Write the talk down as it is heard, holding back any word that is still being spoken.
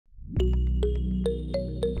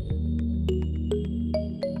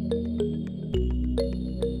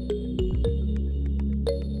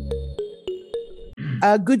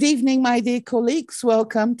Good evening, my dear colleagues.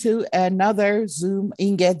 Welcome to another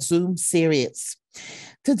INGET Zoom series.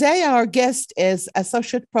 Today, our guest is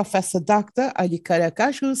Associate Professor Dr. Ali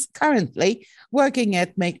Karakaş, who's currently working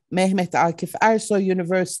at Mehmet Akif Ersoy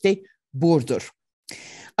University, Burdur.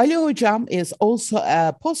 Ali Hocam is also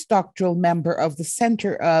a postdoctoral member of the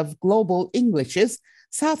Center of Global Englishes,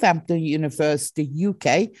 Southampton University,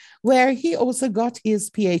 UK, where he also got his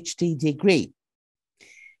PhD degree.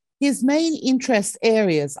 His main interest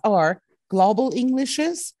areas are global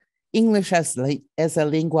Englishes, English as a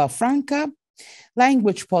lingua franca,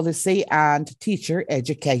 language policy, and teacher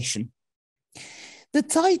education. The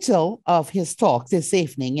title of his talk this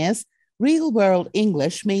evening is Real World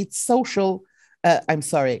English meets School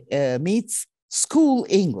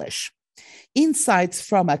English, Insights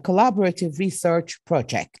from a Collaborative Research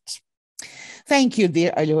Project. Thank you,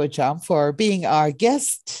 dear Ali Hocam, for being our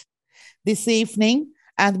guest this evening,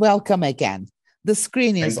 and welcome again. The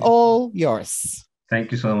screen is all yours.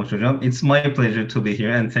 Thank you so much, Hocam. It's my pleasure to be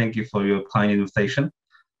here, and thank you for your kind invitation.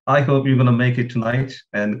 I hope you're going to make it tonight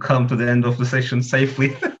and come to the end of the session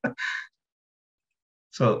safely.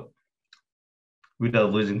 So,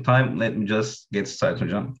 without losing time, let me just get started,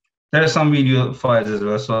 Hocam. There are some video files as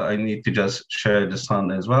well, so I need to just share the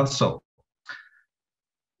sound as well. So,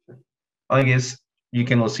 I guess you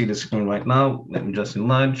can all see the screen right now. Let me just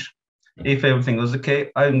enlarge. If everything goes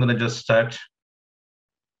okay, I'm going to just start.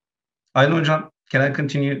 I know, John, can I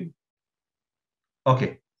continue?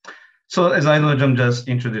 Okay. So as I know, John just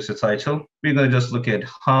introduced the title, we're going to just look at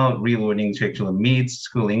how real world English actually meets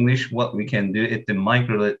school English, what we can do at the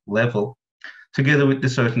micro level, together with the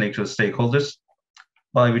certain actual stakeholders,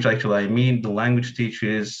 by which actually I mean the language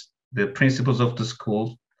teachers, the principals of the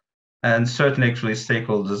school, and certain actually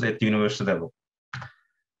stakeholders at the university level.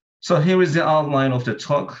 So here is the outline of the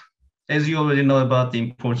talk. As you already know about the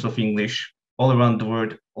importance of English all around the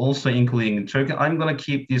world, also including in Turkey, I'm going to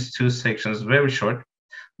keep these two sections very short,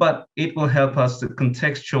 but it will help us to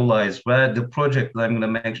contextualize where the project that I'm going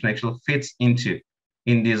to mention actually fits into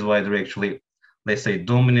in this wider actually, let's say,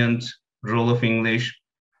 dominant role of English.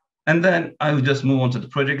 And then I will just move on to the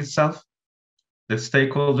project itself, the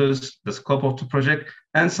stakeholders, the scope of the project,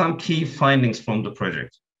 and some key findings from the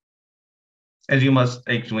project. As you must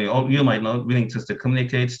actually, or you might know, willingness to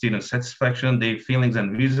communicate, student satisfaction, their feelings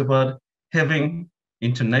and views about having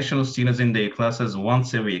international students in their classes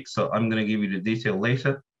once a week. So I'm going to give you the detail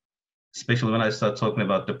later, especially when I start talking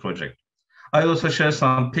about the project. I also share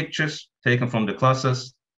some pictures taken from the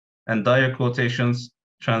classes and direct quotations,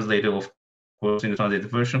 translated, of course, in the translated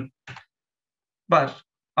version. But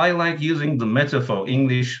I like using the metaphor.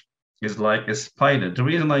 English is like a spider. The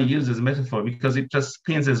reason I use this metaphor because it just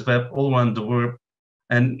spins its web all around the world.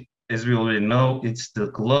 And as we already know, it's the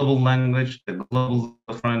global language, the global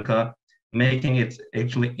franca, making it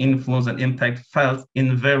actually influence and impact felt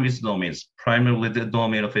in various domains, primarily the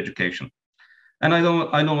domain of education. And I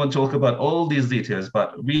don't want to talk about all these details,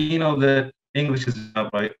 but we know that English is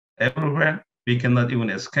right everywhere. We cannot even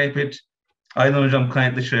escape it. I know Jam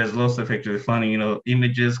kindly shares lots of actually funny,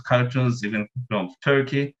 images, cartoons, even from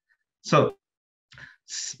Turkey. So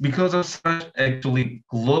because of such actually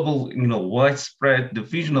global, widespread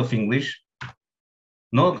diffusion of English,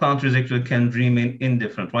 no countries actually can remain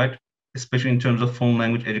indifferent, right? Especially in terms of foreign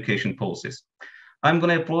language education policies. I'm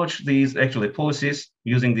going to approach these actually policies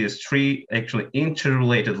using these three actually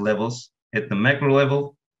interrelated levels. At the macro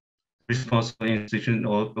level, responsible institution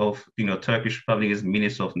of Turkish Republic is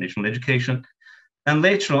Ministry of National Education. And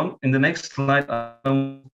later on, in the next slide, I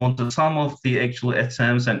want to some of the actual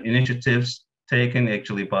attempts and initiatives taken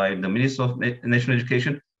actually by the Ministry of National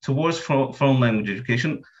Education towards foreign language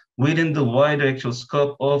education within the wider actual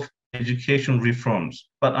scope of education reforms.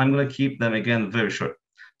 But I'm going to keep them again very short.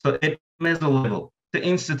 So at meso level, the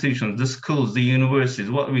institutions, the schools, the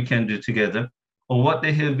universities, what we can do together, or what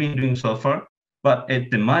they have been doing so far. But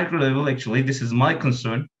at the micro level, actually, this is my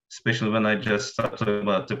concern, especially when I just start talking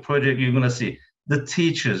about the project, you're going to see the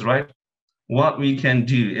teachers, right? What we can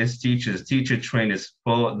do as teachers, teacher trainers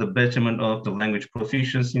for the betterment of the language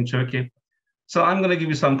proficiency in Turkey. So I'm going to give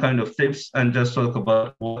you some kind of tips and just talk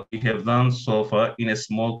about what we have done so far in a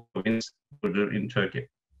small province in Turkey.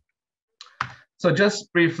 So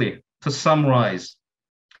just briefly, to summarize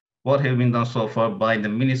what have been done so far by the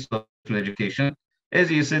Ministry of Education. As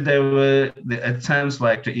you said, there were the attempts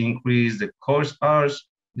like to increase the course hours,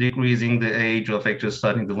 decreasing the age of actually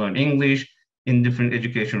starting to learn English in different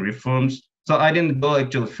education reforms. So I didn't go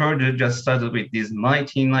actually further, just started with this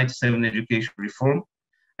 1997 education reform.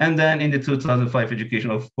 And then in the 2005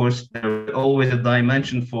 education, of course, there was always a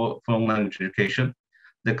dimension for foreign language education,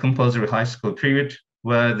 the compulsory high school period,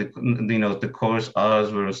 where the course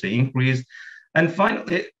hours were also increased. And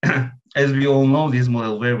finally, as we all know this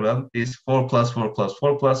model very well, is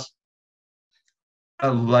 4+4+4+,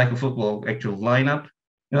 like a football actual lineup.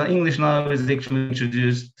 English now is actually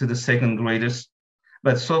introduced to the second graders,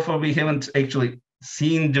 but so far we haven't actually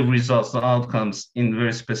seen the results, the outcomes in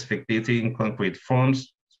very specific data in concrete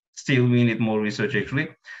forms. Still, we need more research actually.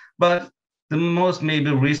 But the most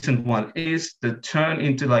maybe recent one is the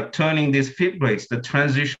turning these fifth grades, the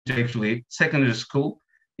transition to actually secondary school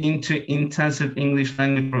into intensive English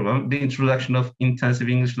language program, the introduction of intensive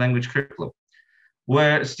English language curriculum,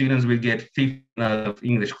 where students will get 15 out of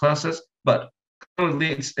English classes. But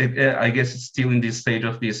currently, I guess it's still in this stage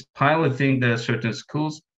of this piloting. There are certain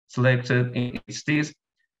schools selected in these,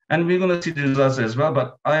 and we're going to see the results as well.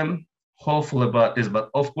 But I'm hopeful about this. But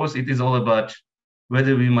of course, it is all about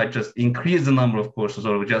whether we might just increase the number of courses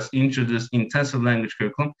or we just introduce intensive language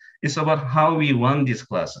curriculum. It's about how we run these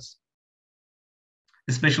classes,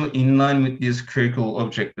 especially in line with these curricular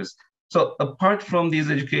objectives. So apart from these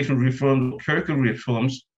education reforms, curricular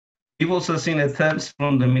reforms, we've also seen attempts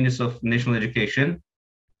from the Minister of National Education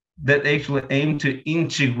that actually aim to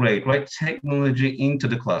integrate technology into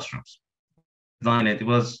the classrooms. It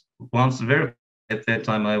was once very, at that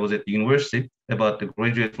time I was at the university, about the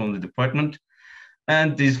graduate from the department.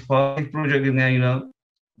 And this project,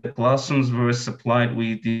 the classrooms were supplied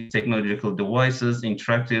with the technological devices,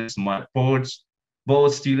 interactive smart boards.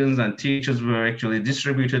 Both students and teachers were actually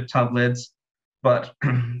distributed tablets, but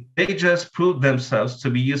they just proved themselves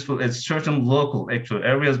to be useful at certain local actual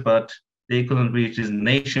areas, but they couldn't reach this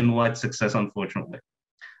nationwide success, unfortunately.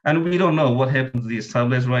 And we don't know what happened to these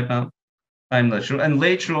tablets right now. I'm not sure. And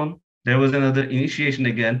later on, there was another initiation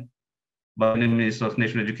again by the Minister of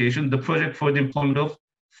National Education, the project for the employment of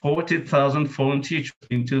 40,000 foreign teachers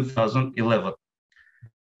in 2011.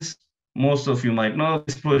 Most of you might know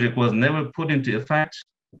this project was never put into effect.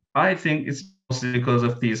 I think it's mostly because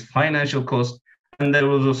of these financial costs, and there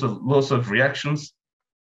was also lots of reactions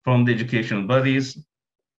from the educational bodies,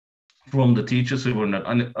 from the teachers who were not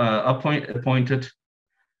appointed.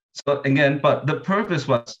 So again, but the purpose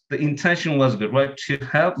was, the intention was good, to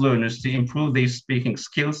help learners to improve their speaking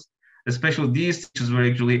skills, especially these teachers were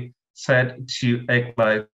actually set to act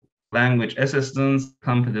like language assistants,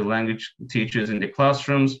 accompany the language teachers in the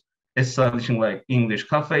classrooms, establishing English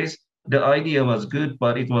cafes. The idea was good,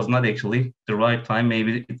 but it was not actually the right time.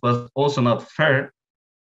 Maybe it was also not fair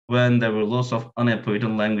when there were lots of unemployed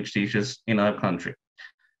language teachers in our country.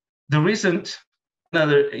 The recent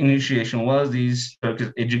another initiation was this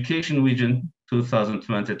Turkish Education Vision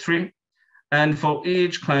 2023. And for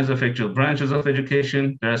each kinds of actual branches of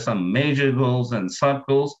education, there are some major goals and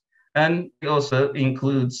sub-goals, and it also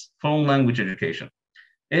includes foreign language education.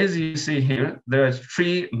 As you see here, there are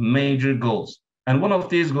three major goals. And one of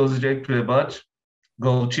these goals is actually about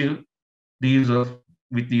goal 2,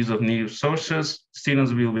 with the use of new sources,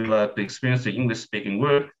 students will be allowed to experience the English speaking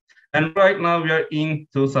world. And right now we are in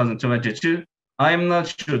 2022. I'm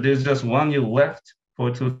not sure, there's just 1 year left for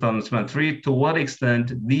 2023, to what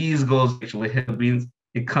extent these goals actually have been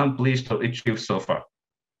accomplished or achieved so far.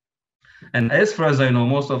 And as far as I know,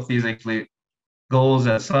 most of these actually goals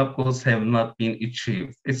and sub-goals have not been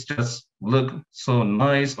achieved. It's just look so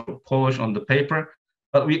nice or polished on the paper,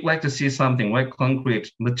 but we'd like to see something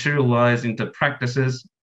concrete materialize into practices.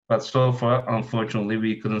 But so far, unfortunately,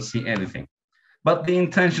 we couldn't see anything. But the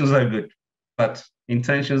intentions are good, but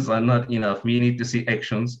intentions are not enough. We need to see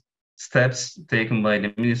actions, steps taken by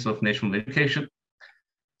the Minister of National Education.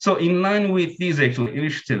 So in line with these actual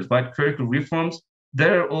initiatives, curricular reforms,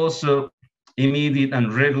 there are also immediate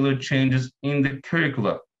and regular changes in the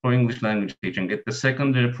curricula for English language teaching at the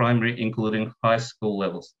secondary, primary, including high school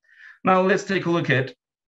levels. Now let's take a look at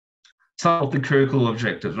some of the curricular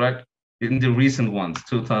objectives, in the recent ones,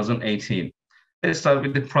 2018. Let's start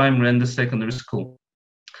with the primary and the secondary school.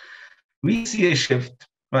 We see a shift,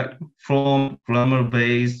 from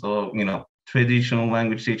grammar-based or traditional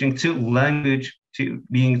language teaching to language to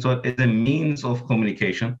being taught as a means of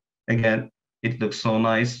communication. Again, it looks so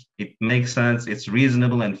nice, it makes sense, it's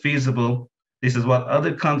reasonable and feasible. This is what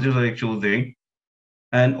other countries are actually doing.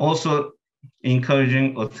 And also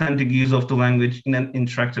encouraging authentic use of the language in an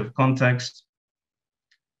interactive context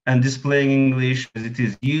and displaying English as it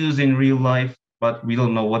is used in real life, but we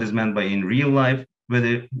don't know what is meant by in real life,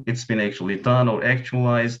 whether it's been actually done or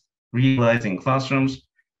actualized, realized in classrooms.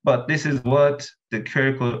 But this is what the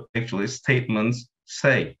curricular actually statements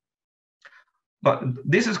say. But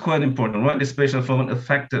this is quite important, especially from an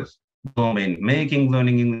effective domain, making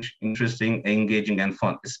learning English interesting, engaging, and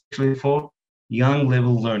fun, especially for young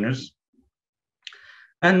level learners.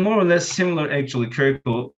 And more or less similar, actually,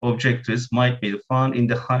 curricular objectives might be found in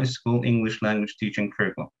the high school English language teaching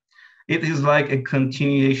curriculum. It is like a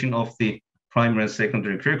continuation of the primary and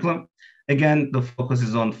secondary curriculum. Again, the focus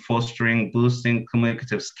is on fostering, boosting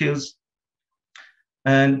communicative skills.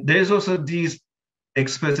 And there's also these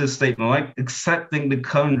explicit statement, like accepting the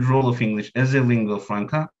current role of English as a lingua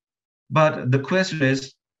franca. But the question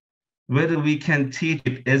is whether we can teach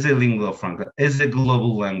it as a lingua franca, as a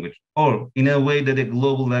global language, or in a way that a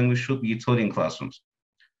global language should be taught in classrooms.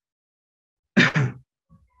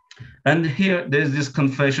 And here there's this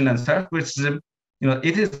confession and self-criticism.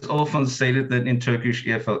 It is often stated that in Turkish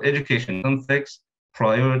EFL education context,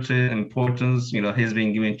 priority, importance, has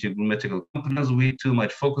been given to grammatical competence. We too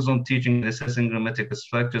much focus on teaching and assessing grammatical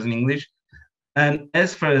structures in English. And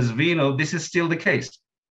as far as we know, this is still the case.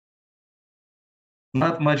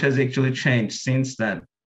 Not much has actually changed since then,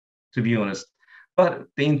 to be honest. But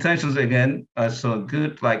the intentions, again, are so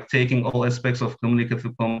good, like taking all aspects of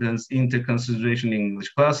communicative competence into consideration in English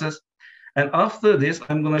classes. And after this,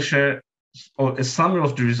 I'm going to share a summary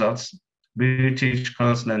of the results, British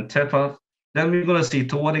Council and TEPA. Then we're going to see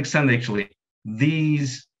to what extent actually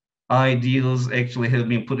these ideals actually have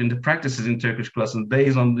been put into practices in Turkish classes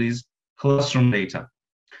based on these classroom data.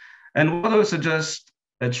 And what also just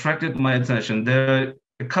attracted my attention, there are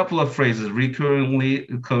a couple of phrases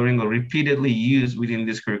recurringly occurring or repeatedly used within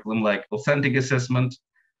this curriculum, like authentic assessment,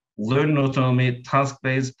 learning autonomy,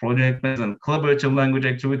 task-based, project-based, and collaborative language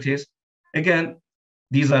activities. Again,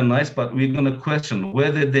 these are nice, but we're going to question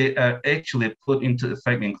whether they are actually put into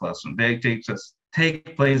effect in classroom. They just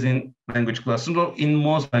take place in language classrooms or in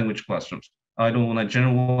most language classrooms. I don't want to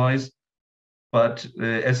generalize, but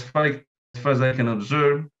as far as I can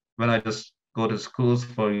observe, when I just go to schools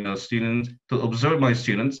for students to observe my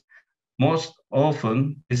students, most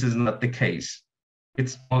often this is not the case.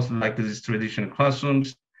 It's most likely these traditional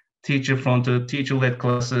classrooms, teacher-fronted, teacher-led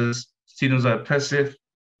classes, students are passive.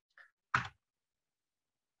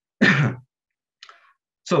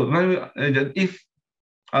 So if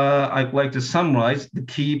I'd like to summarize the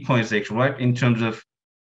key points actually, right, in terms of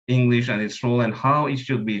English and its role and how it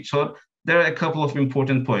should be taught, there are a couple of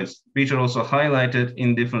important points which are also highlighted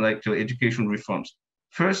in different actual education reforms.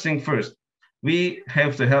 First thing first, we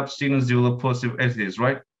have to help students develop positive attitudes,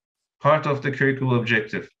 right? Part of the curricular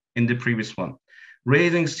objective in the previous one.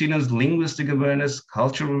 Raising students' linguistic awareness,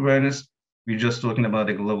 cultural awareness. We're just talking about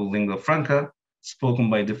a global lingua franca spoken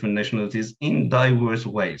by different nationalities in diverse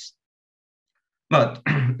ways. But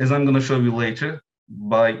as I'm going to show you later,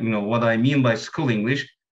 by what I mean by school English,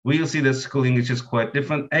 we'll see that school English is quite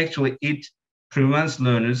different. Actually, it prevents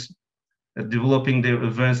learners developing their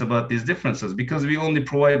awareness about these differences because we only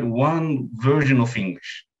provide one version of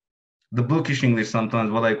English, the bookish English, sometimes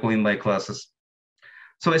what I call in my classes.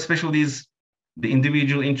 So especially the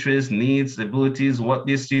individual interests, needs, abilities, what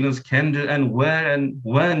these students can do and where and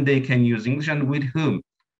when they can use English and with whom.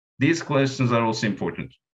 These questions are also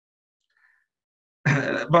important.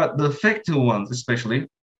 But the effective ones, especially,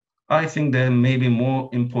 I think they may be more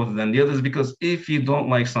important than the others because if you don't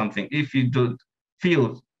like something, if you don't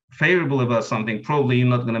feel favorable about something, probably you're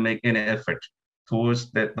not going to make any effort towards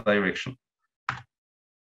that direction.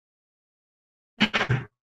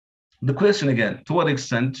 The question again, to what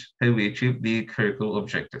extent have we achieved the curricular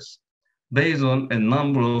objectives? Based on a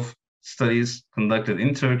number of studies conducted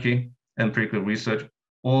in Turkey, empirical research,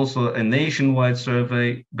 also a nationwide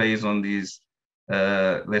survey based on these,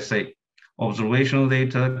 let's say, observational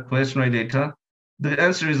data, questionnaire data, the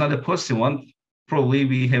answer is not a positive one. Probably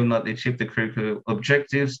we have not achieved the curricular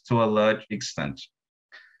objectives to a large extent.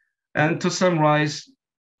 And to summarize,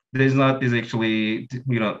 there's not is actually,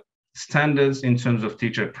 standards in terms of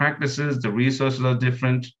teacher practices. The resources are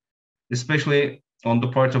different, especially on the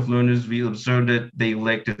part of learners. We observe that they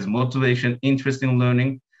lack this motivation, interest in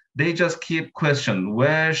learning. They just keep questioning,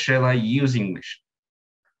 where shall I use English?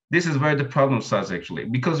 This is where the problem starts actually,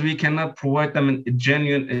 because we cannot provide them a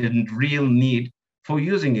genuine and real need for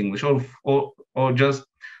using English or just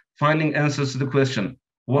finding answers to the question,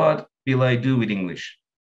 what will I do with English?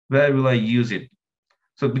 Where will I use it?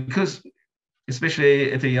 So because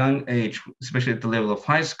especially at a young age, especially at the level of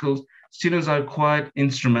high school, students are quite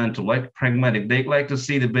instrumental, like pragmatic. They like to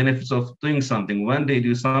see the benefits of doing something. When they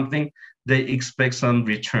do something, they expect some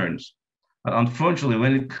returns. Unfortunately,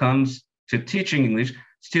 when it comes to teaching English,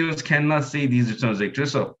 students cannot see these returns actually.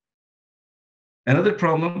 So another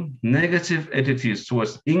problem, negative attitudes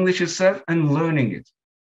towards English itself and learning it.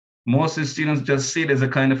 Most students just see it as a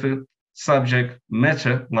kind of a subject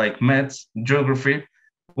matter like maths, geography.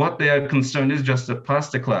 What they are concerned is just to pass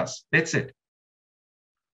the class. That's it.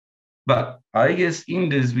 But I guess in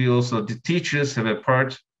this, we also, the teachers have a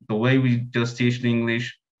part. The way we just teach the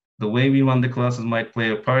English, the way we run the classes might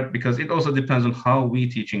play a part, because it also depends on how we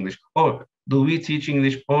teach English. Or do we teach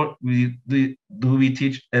English, or do we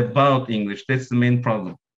teach about English? That's the main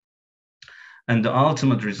problem. And the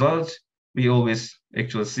ultimate result, we always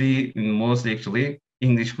actually see in most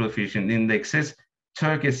English proficiency indexes,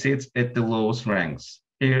 Turkey sits at the lowest ranks.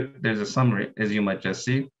 Here, there's a summary, as you might just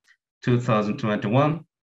see. 2021,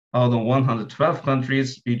 out of 112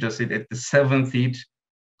 countries, we just sit at the 70th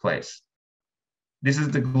place. This is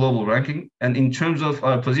the global ranking. And in terms of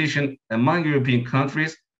our position among European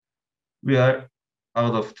countries, we are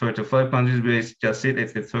out of 35 countries, we just sit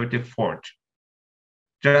at the 34th.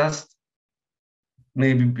 Just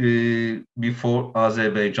maybe before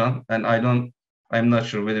Azerbaijan. And I'm not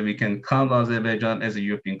sure whether we can count Azerbaijan as a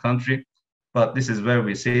European country, but this is where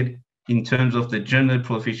we sit in terms of the general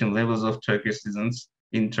proficient levels of Turkish citizens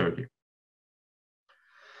in Turkey.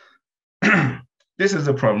 This is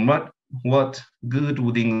the problem. What good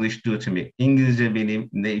would English do to me? İngilizce benim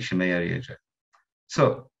ne işime yarayacak?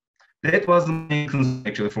 So that was the main concern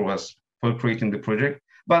actually for us for creating the project.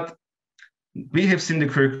 But we have seen the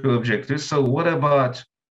curricular objectives. So what about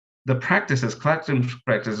the practices, classroom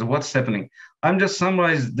practices, what's happening? I'm just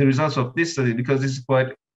summarizing the results of this study because it's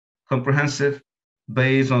quite comprehensive,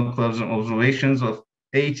 based on classroom observations of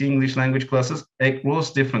 8 English language classes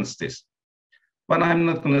across different states. But I'm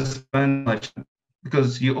not going to spend much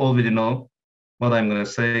because you already know what I'm going to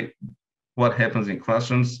say, what happens in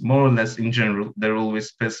classrooms, more or less in general. There are always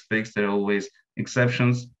specifics, there are always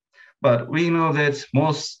exceptions. But we know that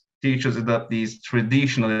most teachers adopt these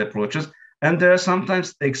traditional approaches, and there are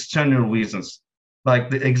sometimes external reasons, like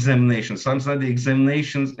the examination. Sometimes the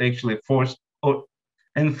examinations actually force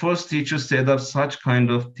teachers to adopt such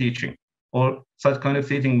kind of teaching or such kind of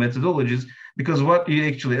teaching methodologies, because what you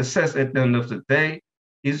actually assess at the end of the day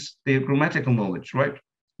is their grammatical knowledge, right?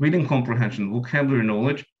 Reading comprehension, vocabulary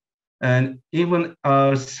knowledge, and even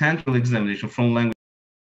our central examination from language.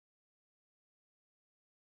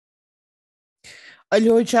 Ali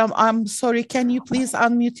Hocam, I'm sorry, can you please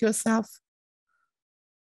unmute yourself?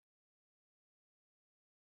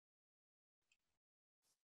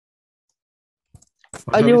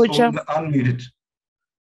 Ali Hocam. Unmuted.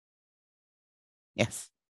 Yes,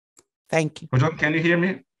 thank you. Hocam, can you hear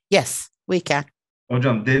me? Yes, we can.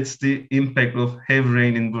 Hocam, that's the impact of heavy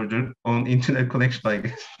rain in Burdur on internet connection, I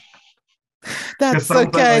guess. That's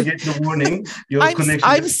sometimes okay. I get the warning, your connection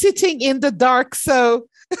I'm sitting in the dark, so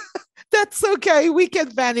that's okay. We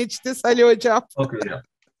can manage this, Ali Hocam. Okay, yeah.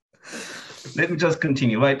 Let me just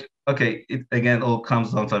continue, right? Okay, it again all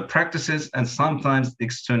comes down to our practices and sometimes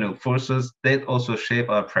external forces that also shape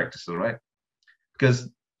our practices, right? Because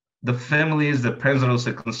the families, the parents are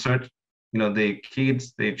also concerned, their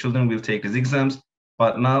kids, their children will take these exams.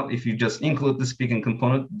 But now, if you just include the speaking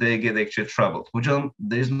component, they get actually troubled. Hocam,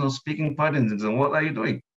 there's no speaking part in the exam. What are you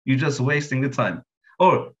doing? You're just wasting the time.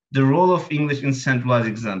 Or the role of English in centralized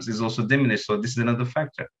exams is also diminished. So this is another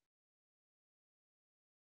factor.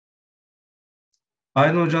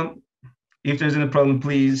 I know, Hocam, if there's any problem,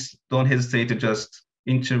 please don't hesitate to just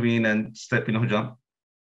intervene and step in, Hocam.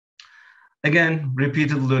 Again,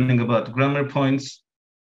 repeated learning about grammar points,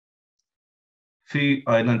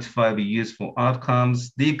 identify the useful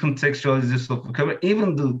outcomes, decontextualization of vocabulary.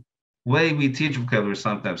 Even the way we teach vocabulary is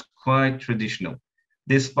sometimes quite traditional,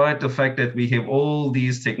 despite the fact that we have all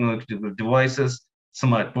these technological devices,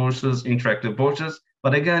 smart boards, interactive boards.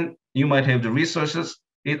 But again, you might have the resources.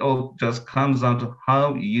 It all just comes down to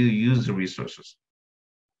how you use the resources.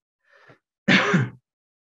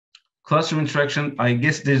 Classroom interaction, I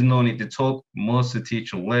guess there's no need to talk, mostly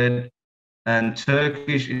teacher-led. And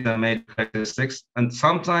Turkish is a major characteristics. And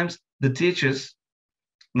sometimes the teachers,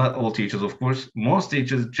 not all teachers, of course, most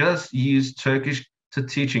teachers just use Turkish to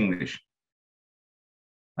teach English.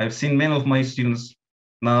 I've seen many of my students,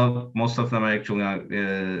 now most of them are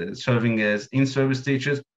actually serving as in-service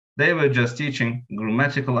teachers. They were just teaching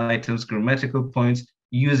grammatical items, grammatical points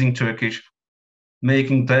using Turkish,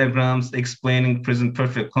 making diagrams, explaining present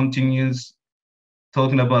perfect continuous,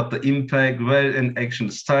 talking about the impact, where an action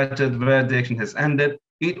started, where the action has ended.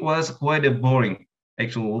 It was quite a boring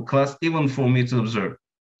actual class, even for me to observe.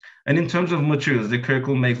 And in terms of materials, the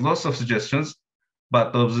curriculum makes lots of suggestions,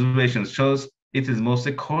 but the observation shows it is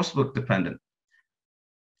mostly coursebook dependent,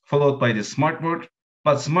 followed by the smartboard.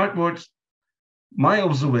 But smartboards, my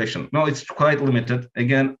observation, no, it's quite limited.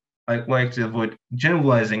 Again, I like to avoid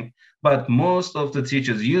generalizing, but most of the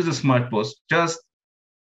teachers use the smartboards just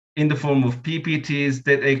in the form of PPTs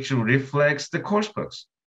that actually reflects the course books.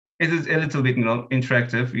 It is a little bit,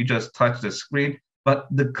 interactive. You just touch the screen. but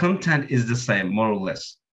the content is the same, more or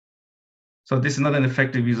less. So this is not an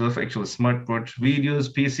effective use of actual smartboard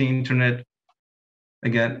videos, PC, internet.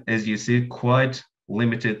 Again, as you see, quite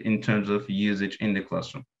limited in terms of usage in the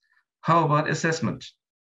classroom. How about assessment?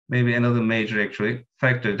 Maybe another major actually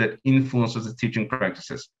factor that influences the teaching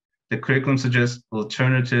practices. The curriculum suggests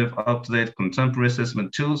alternative, up-to-date, contemporary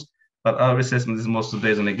assessment tools, but our assessment is mostly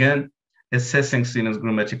based on, again, assessing students'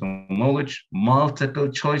 grammatical knowledge, multiple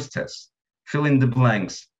choice tests, fill in the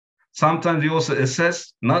blanks. Sometimes we also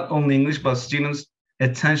assess not only English, but students'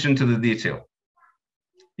 attention to the detail.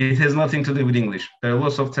 It has nothing to do with English. There are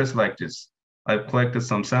lots of tests like this. I've collected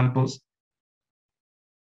some samples.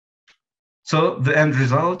 So the end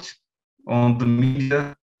result on the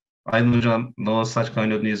media, I don't know such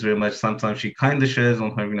kind of news very much. Sometimes she kind of shares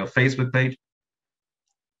on her Facebook page.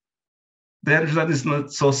 The end result is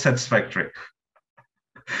not so satisfactory.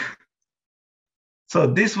 So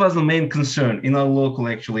this was the main concern in our local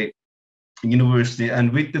actually university,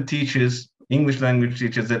 and with the teachers, English language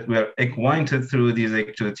teachers that we are acquainted through these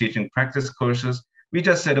actually teaching practice courses, we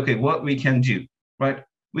just said, okay, what we can do, right?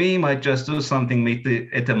 We might just do something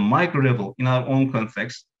at a micro level in our own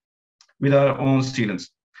context with our own students.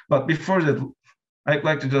 But before that, I'd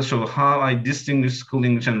like to just show how I distinguish school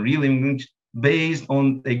English and real English based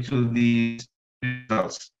on actually these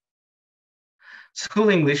results. School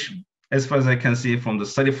English, as far as I can see from the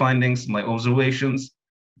study findings, my observations,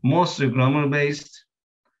 mostly grammar-based,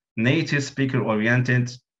 native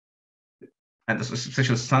speaker-oriented, and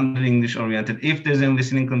especially standard English-oriented. If there's a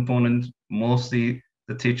listening component, mostly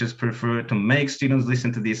the teachers prefer to make students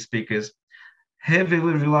listen to these speakers,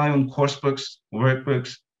 heavily rely on course books,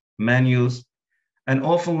 workbooks, manuals, and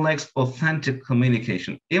often lacks authentic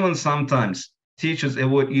communication. Even sometimes teachers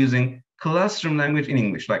avoid using classroom language in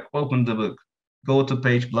English, like open the book, go to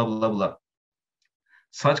page, blah, blah, blah.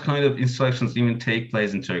 Such kind of instructions even take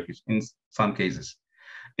place in Turkish in some cases.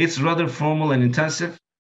 It's rather formal and intensive,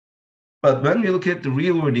 but when we look at the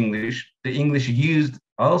real world English, the English used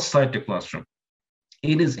outside the classroom,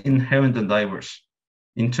 it is inherently diverse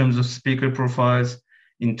in terms of speaker profiles,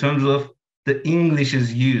 in terms of the English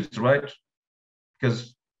is used, right?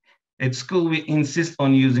 Because at school, we insist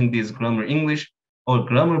on using this grammar English or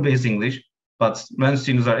grammar-based English, but when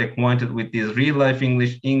students are acquainted with this real-life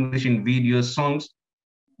English, English in videos, songs,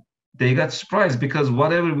 they got surprised because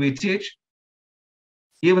whatever we teach,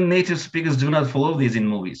 even native speakers do not follow these in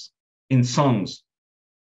movies, in songs.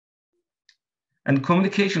 And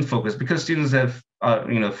communication focus, because students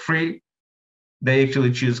are free, they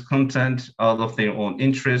actually choose content out of their own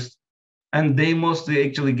interest, and they mostly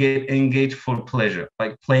actually get engaged for pleasure,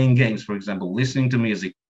 like playing games, for example, listening to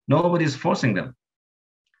music. Nobody's forcing them.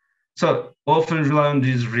 So often rely on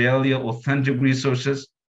these really authentic resources,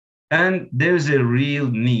 and there's a real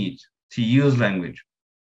need to use language.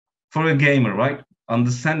 For a gamer, right?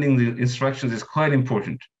 Understanding the instructions is quite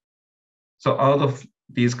important. So out of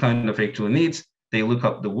these kind of actual needs, they look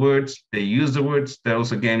up the words, they use the words. There are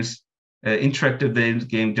also games, interactive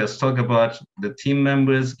game just talk about the team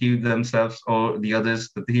members give themselves or the others,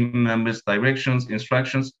 the team members, directions,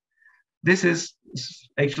 instructions. This is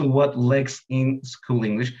actually what lacks in school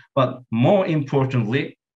English. But more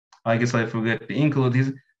importantly, I guess I forgot to include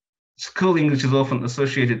this, school English is often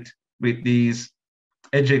associated with these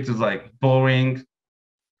adjectives like boring,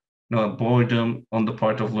 boredom on the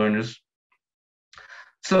part of learners.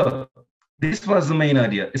 So this was the main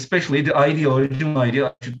idea, especially the original idea.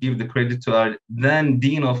 I should give the credit to our then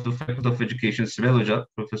Dean of the Faculty of Education, Sveluja,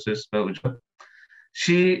 Professor Sveluja.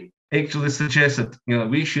 She actually suggested,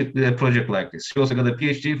 we should do a project like this. She also got a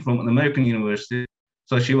PhD from an American university.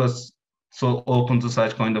 So she was so open to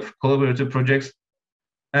such kind of collaborative projects.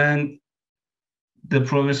 And the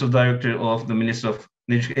provincial director of the Ministry of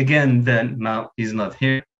Education, again, then now he's not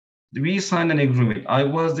here. We signed an agreement. I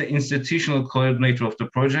was the institutional coordinator of the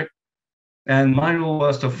project, and my role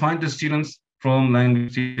was to find the students from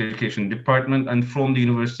language education department and from the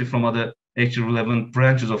university, from other actually relevant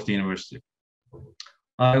branches of the university.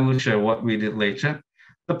 I will share what we did later.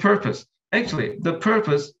 The purpose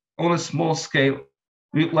on a small scale,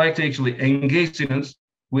 we'd like to actually engage students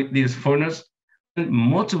with these foreigners and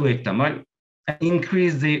motivate them, right? And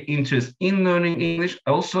increase their interest in learning English.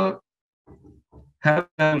 Also, have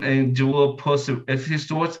them develop positive attitudes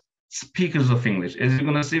towards speakers of English. As you're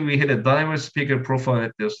gonna see, we had a diverse speaker profile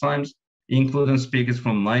at those times, including speakers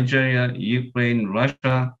from Nigeria, Ukraine,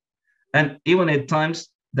 Russia, and even at times,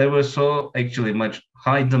 there was so actually much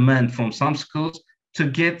high demand from some schools to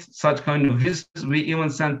get such kind of visitors. We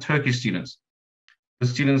even sent Turkish students. The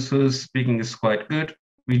students whose speaking is quite good,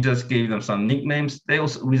 we just gave them some nicknames. They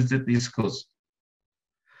also visited these schools.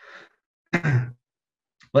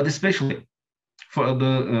 But especially for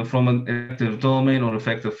the from an effective domain or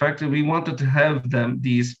effective factor, we wanted to have them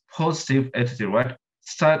these positive attitude, right?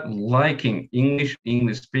 Start liking English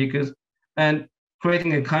speakers, and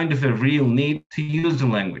creating a kind of a real need to use the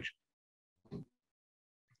language.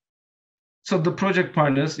 So the project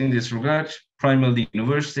partners in this regard, primarily the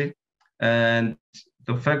university and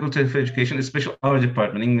the Faculty of Education, especially our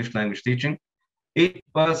department, English language teaching, it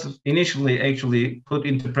was initially actually put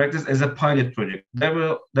into practice as a pilot project.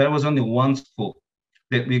 There was only one school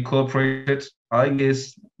that we cooperated. I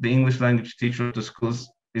guess the English language teacher of the schools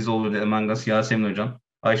is already among us, Yasemin Hocam.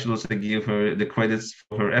 I should also give her the credits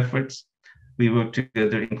for her efforts. We worked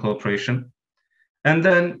together in cooperation. And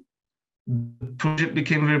then the project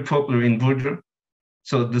became very popular in Burdur.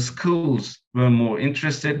 So the schools were more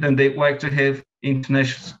interested and they'd like to have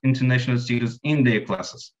international students in their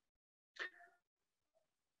classes.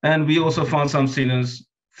 And we also found some students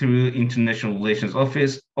through International Relations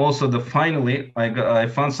Office. Also, finally, I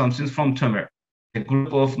found some students from Tömer, a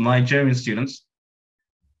group of Nigerian students.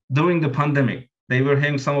 During the pandemic, they were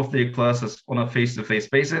having some of their classes on a face-to-face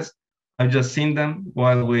basis. I've just seen them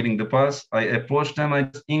while waiting the bus. I approached them. I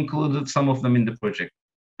just included some of them in the project.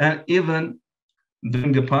 And even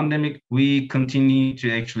during the pandemic, we continue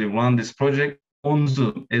to actually run this project on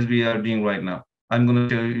Zoom as we are doing right now. I'm going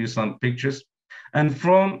to show you some pictures. And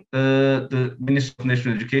from the Ministry of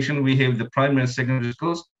National Education, we have the primary and secondary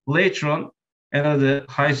schools. Later on, another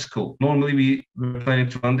high school. Normally, we were planning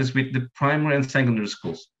to run this with the primary and secondary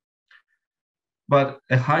schools. But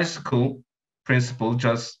a high school principal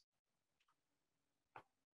just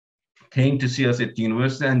came to see us at the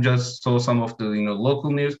university and just saw some of the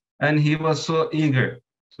local news. And he was so eager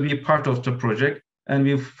to be part of the project. And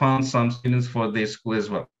we found some students for their school as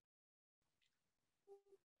well.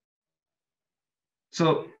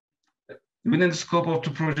 So within the scope of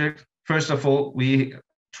the project, first of all, we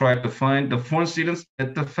tried to find the foreign students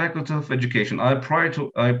at the Faculty of Education. Our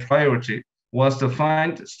priority was to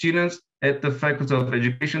find students at the Faculty of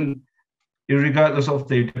Education, regardless of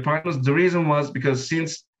their departments. The reason was because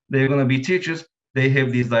since they're going to be teachers, they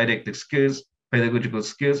have these didactic skills, pedagogical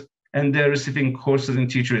skills, and they're receiving courses in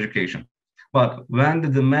teacher education. But when the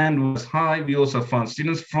demand was high, we also found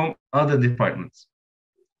students from other departments.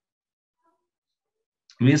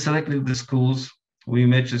 We selected the schools, we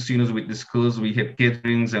matched the students with the schools, we had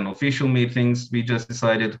gatherings and official meetings. We just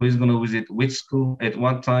decided who is going to visit which school at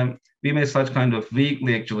what time. We made such kind of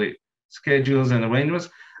weekly actually schedules and arrangements.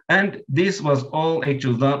 And this was all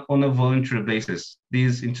actually done on a voluntary basis.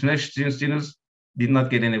 These international students did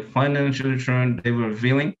not get any financial return, they were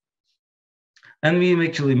willing. And we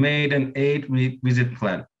actually made an 8-week visit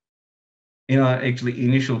plan in our actually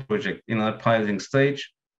initial project, in our piloting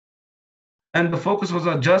stage. And the focus was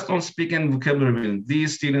not just on speaking and vocabulary building.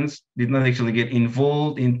 These students did not actually get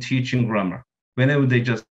involved in teaching grammar. Whenever they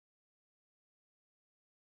just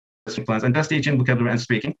plans and just teaching vocabulary and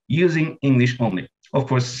speaking using English only. Of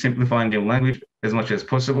course, simplifying their language as much as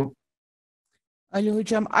possible. Ali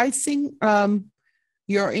Hocam, I think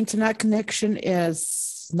your internet connection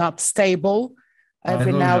is not stable.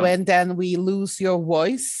 Every now and then we lose your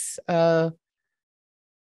voice.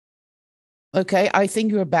 Okay, I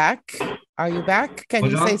think you're back. Are you back? Can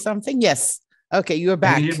you say something? Yes. Okay, you're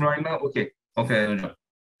back. Can you hear me right now? Okay. Okay.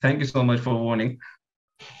 Thank you so much for warning.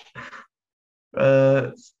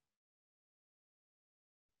 Gone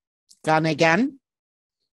again.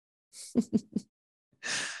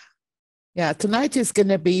 Yeah, tonight is going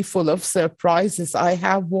to be full of surprises. I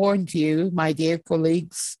have warned you, my dear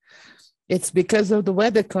colleagues. It's because of the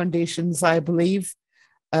weather conditions, I believe.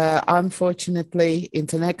 Unfortunately,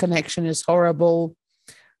 internet connection is horrible.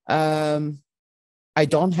 We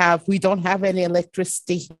don't have any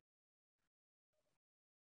electricity.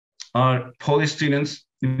 Our Polish students,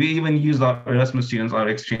 we even used our Erasmus students, our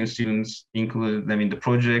exchange students, included them in the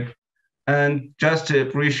project. And just to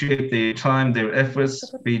appreciate their time, their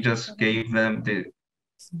efforts, we just gave them these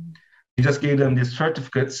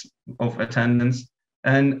certificates of attendance.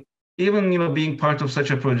 And even being part of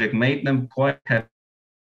such a project made them quite happy.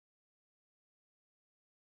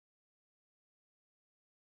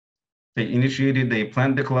 They initiated, they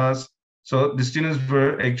planned the class. So the students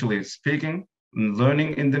were actually speaking and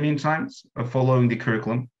learning in the meantime, following the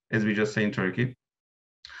curriculum, as we just say in Turkey.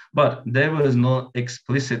 But there was no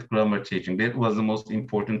explicit grammar teaching. That was the most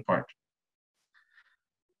important part.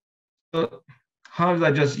 So how did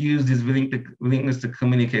I just use this willingness to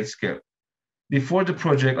communicate skill? Before the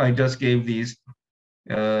project, I just gave these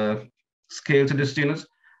scale to the students.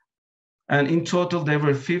 And in total, there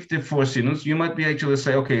were 54 students. You might be actually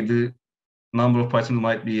say, okay, the number of participants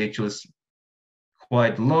might be actually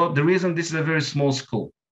quite low. The reason this is a very small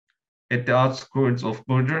school. at the outskirts of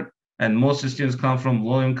border, and most students come from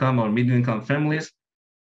low income or middle income families.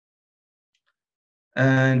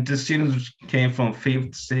 And the students came from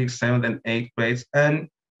 5th, 6th, 7th, and 8th grades. And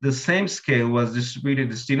the same scale was distributed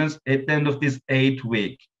to students at the end of this 8th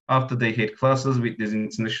week after they had classes with these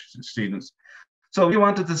international students. So we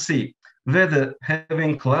wanted to see whether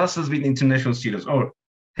having classes with international students or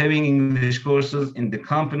having English courses in the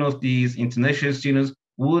company of these international students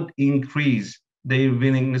would increase their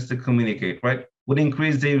willingness to communicate, right? Would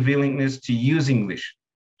increase their willingness to use English,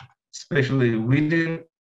 especially within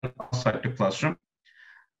and outside the classroom.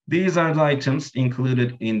 These are the items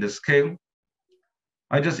included in the scale.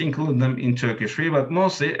 I just include them in Turkish free, but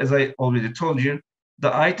mostly, as I already told you,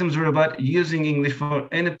 the items were about using English for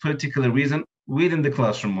any particular reason within the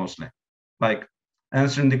classroom mostly, like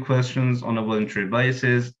answering the questions on a voluntary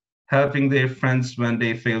basis, helping their friends when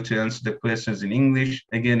they fail to answer the questions in English,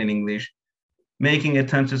 again in English, making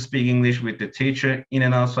attempts to speak English with the teacher in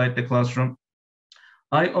and outside the classroom.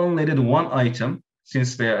 I only did one item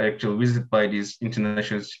since they are actually visited by these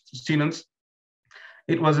international students.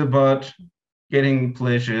 It was about getting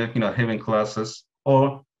pleasure, having classes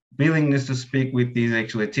or willingness to speak with these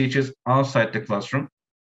actually teachers outside the classroom.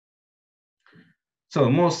 So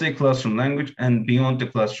mostly classroom language, and beyond the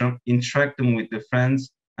classroom, interacting with the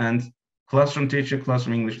friends and classroom teacher,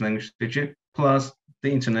 classroom English language teacher, plus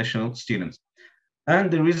the international students. And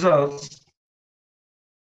the results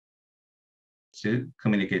to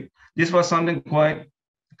communicate. This was something quite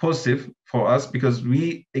positive for us because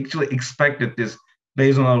we actually expected this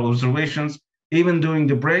based on our observations. Even during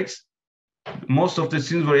the breaks, most of the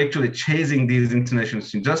students were actually chasing these international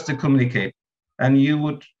students just to communicate. And you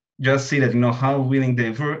would just see that, how willing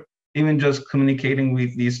they were, even just communicating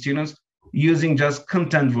with these students using just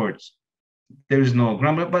content words. There is no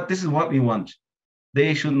grammar, but this is what we want.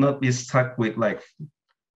 They should not be stuck with like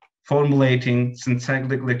formulating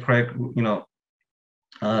syntactically correct,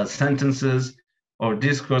 sentences or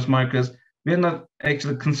discourse markers. We're not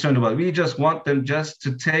actually concerned about it. We just want them just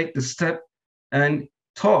to take the step and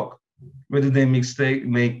talk. Whether they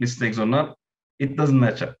make mistakes or not, it doesn't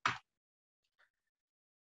matter.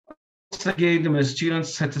 I gave them a student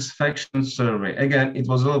satisfaction survey. Again, it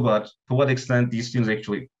was all about to what extent these students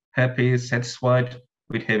actually happy, satisfied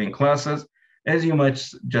with having classes. As you might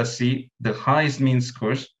just see, the highest mean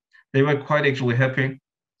scores, they were quite actually happy,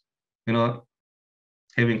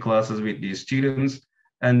 having classes with these students.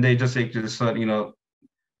 And they just actually thought,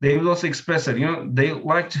 they would also express that, they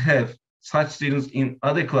like to have such students in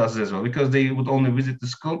other classes as well, because they would only visit the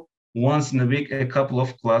school once in a week, a couple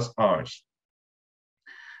of class hours.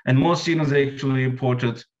 And most students actually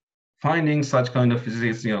reported finding such kind of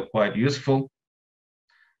visits, quite useful.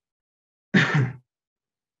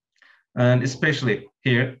 And especially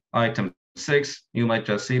here, item 6, you might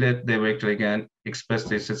just see that they were actually, again, expressed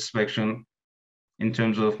their satisfaction in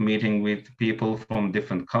terms of meeting with people from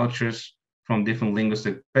different cultures, from different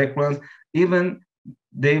linguistic backgrounds. Even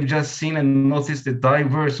they've just seen and noticed the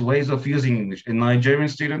diverse ways of using English. A Nigerian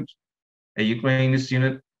student, a Ukrainian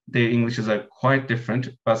student, their Englishes are quite different,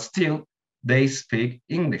 but still they speak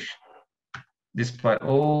English, despite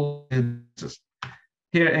all this.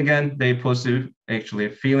 Here again, they positive actually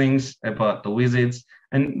feelings about the visits,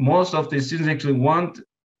 and most of the students actually want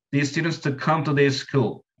these students to come to their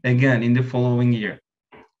school again in the following year.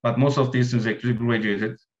 But most of these students actually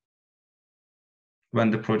graduated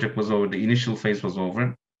when the project was over, the initial phase was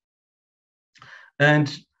over.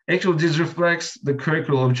 And actually this reflects the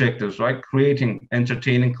curricular objectives, right? Creating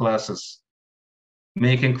entertaining classes,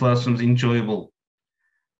 making classrooms enjoyable.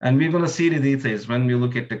 And we're gonna see the details when we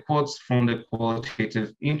look at the quotes from the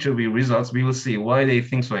qualitative interview results, we will see why they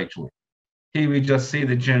think so actually. Here we just see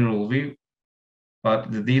the general view,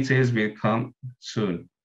 but the details will come soon.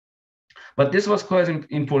 But this was quite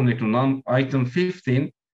important to know. Item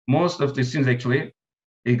 15, most of the students actually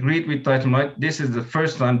agreed with item, right? This is the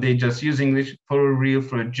first time they just use English for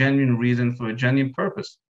a genuine reason, for a genuine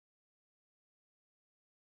purpose.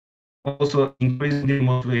 Also increasing the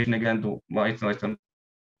motivation again to item.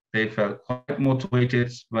 They felt quite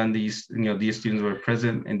motivated when these students were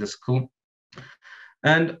present in the school.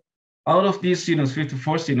 And out of these students,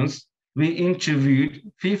 54 students, we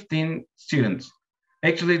interviewed 15 students.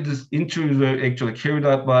 Actually, these interviews were actually carried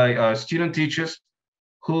out by our student teachers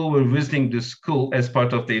who were visiting the school as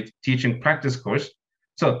part of the teaching practice course.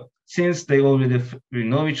 So since they already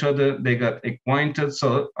know each other, they got acquainted.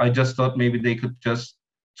 So I just thought maybe they could just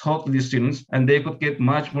talk to the students and they could get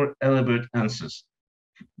much more elaborate answers.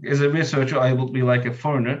 As a researcher, I would be like a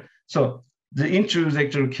foreigner. So the interviews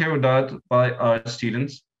actually carried out by our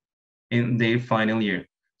students in their final year.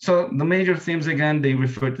 So the major themes, again, they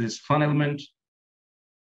refer to this fun element,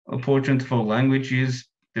 opportunity for language use,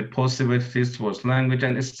 the positive attitudes towards language,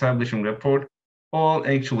 and establishing rapport, all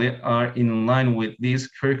actually are in line with these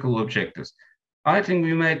curricular objectives. I think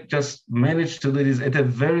we might just manage to do this at a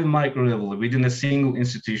very micro level within a single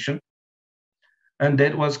institution. And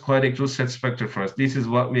that was quite actually satisfactory for us. This is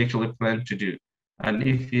what we actually plan to do. And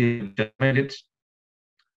if you made it,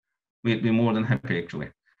 we'd be more than happy actually.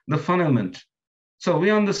 The fun element. So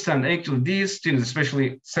we understand actually these students,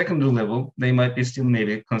 especially secondary level, they might be still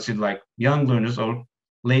maybe considered like young learners or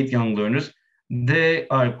late young learners. They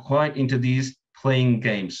are quite into these playing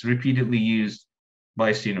games, repeatedly used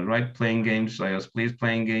by students, right? Playing games, I was please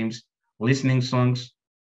playing games, listening songs.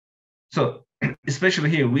 So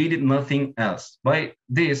especially here, we did nothing else. By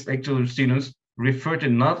this, actually students refer to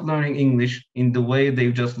not learning English in the way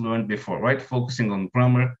they've just learned before, right? Focusing on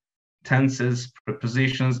grammar, tenses,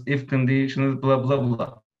 prepositions, if conditions, blah, blah,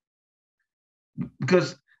 blah.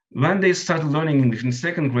 Because when they start learning English in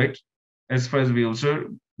second grade, as far as we observe,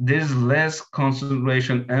 there's less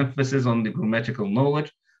concentration, emphasis on the grammatical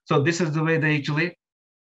knowledge. So this is the way they actually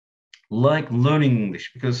like learning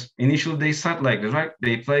English, because initially they start like this, right?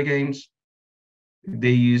 They play games,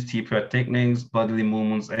 they use TPR techniques, bodily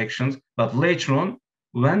movements, actions, but later on,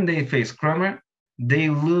 when they face grammar, they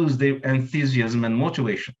lose their enthusiasm and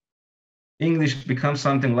motivation. English becomes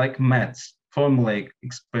something like maths, formulaic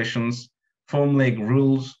expressions, formulaic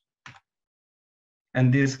rules,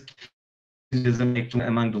 and this is actually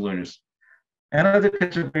among the learners. Another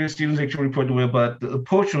category students actually reported about the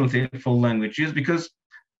opportunity for language use, because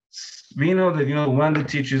we know that when the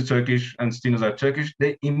teacher is Turkish and students are Turkish,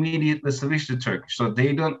 they immediately switch to Turkish. So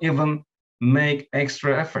they don't even make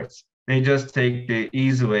extra efforts. They just take the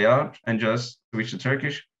easy way out and just switch to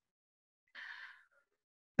Turkish.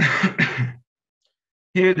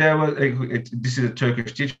 Here there was this is a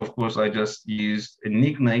Turkish teacher. Of course, I just used a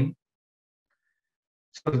nickname.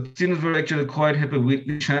 So the students were actually quite happy with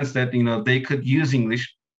the chance that they could use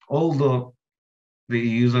English, although the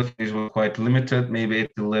use of English was quite limited, maybe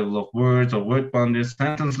at the level of words or word boundaries,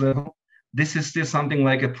 sentence level. This is still something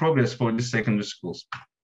like a progress for the secondary schools.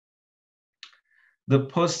 The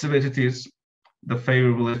positive attitudes, the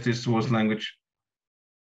favorable attitudes towards language,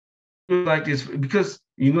 like this, because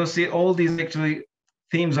see all these actually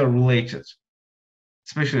themes are related,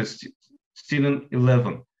 especially student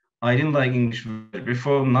 11. I didn't like English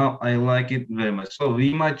before, now I like it very much. So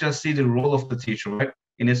we might just see the role of the teacher, right,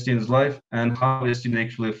 in a student's life and how a student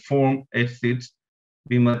actually form attitudes.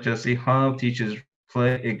 We might just see how teachers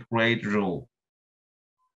play a great role.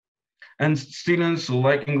 And students who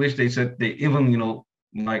like English, they said they even,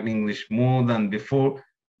 like English more than before,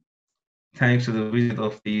 thanks to the visit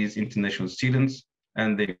of these international students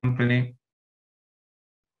and their company.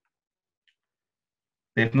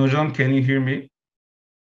 Defne Hocam, can you hear me?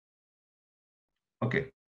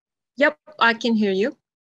 Okay. Yep, I can hear you.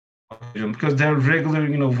 Because there are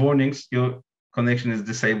regular, warnings, your connection is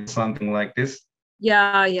disabled, something like this.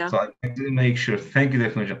 Yeah. So I have to make sure. Thank you,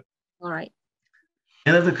 Defne Hocam. All right.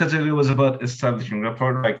 Another category was about establishing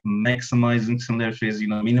rapport, like maximizing similarities,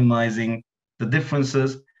 minimizing the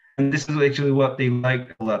differences. And this is actually what they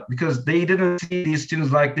liked a lot, because they didn't see these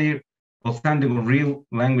students like their authentic or real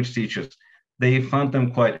language teachers. They found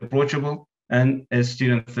them quite approachable. And as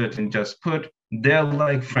student 13 just put, they're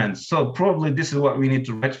like friends. So probably this is what we need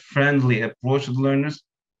to write: friendly approach to the learners.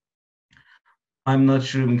 I'm not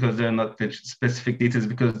sure, because they're not specific details,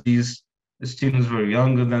 because these students were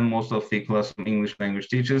younger than most of the classroom English language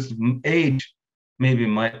teachers. Age maybe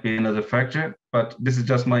might be another factor, but this is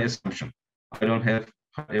just my assumption. I don't have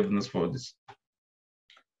evidence for this.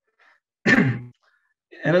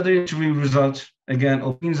 Another interview result, again,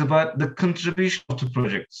 opinions about the contribution of the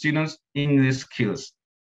project, students' English skills.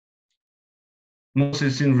 Most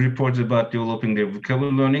students reported about developing their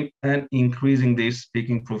vocabulary learning and increasing their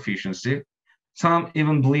speaking proficiency. Some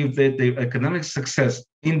even believe that their academic success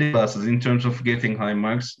in the classes, in terms of getting high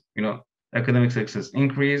marks, academic success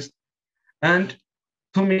increased. And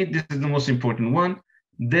to me, this is the most important one.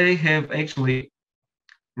 They have actually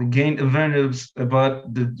gained awareness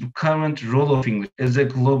about the current role of English as a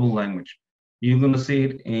global language. You're going to see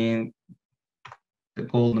it in the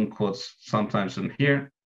golden quotes sometimes in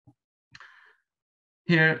here.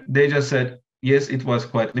 Here, they just said, yes, it was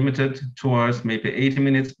quite limited, 2 hours, maybe 80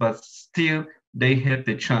 minutes, but still they had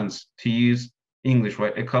the chance to use English,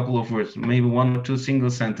 right? A couple of words, maybe 1 or 2 single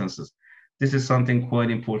sentences. This is something quite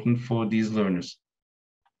important for these learners.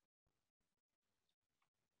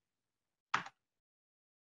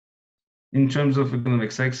 In terms of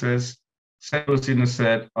academic success, several students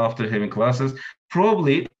said after having classes,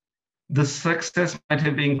 probably the most important thing is that they have the chance to use English, right? A couple of words, maybe 1 or 2 single sentences. This is something quite important for these learners. In terms of academic success, several students said after having classes, probably the success might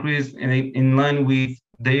have increased in line with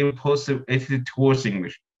their positive attitude towards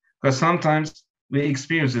English. Because sometimes we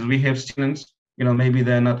experience it, we have students, maybe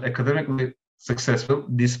they're not academically successful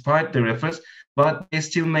despite their efforts, but they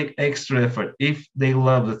still make extra effort if they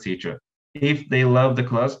love the teacher, if they love the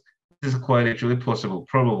class. This is quite actually possible,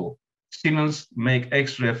 probable. Students make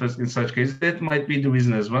extra efforts in such cases. That might be the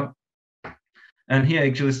reason as well. And here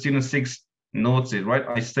actually student 6 notes it, right?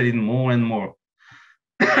 I studied more and more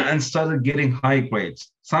and started getting high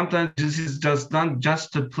grades. Sometimes this is just done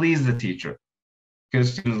just to please the teacher,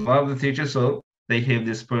 because students love the teacher, so they have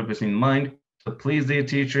this purpose in mind to please their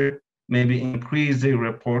teacher, maybe increase their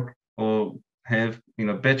rapport or have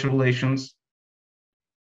better relations.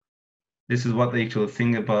 This is what they actually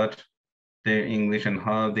think about their English and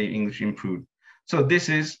how their English improved. So this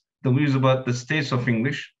is the views about the states of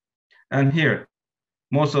English. And here,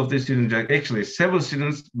 most of the students, actually several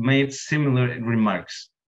students made similar remarks.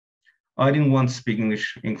 I didn't want to speak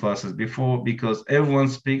English in classes before because everyone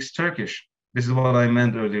speaks Turkish. This is what I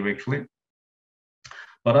meant earlier, actually.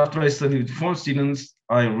 But after I studied with foreign students,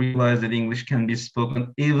 I realized that English can be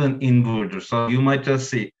spoken even in Urdu. So you might just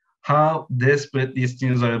see how desperate these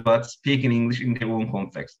students are about speaking English in their own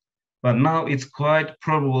context. But now it's quite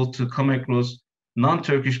probable to come across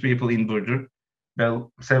non-Turkish people in Urdu.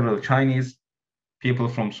 Well, several Chinese, people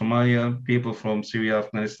from Somalia, people from Syria,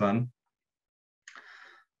 Afghanistan.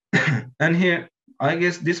 And here, I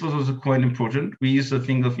guess this was also quite important. We used to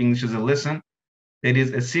think of English as a lesson. It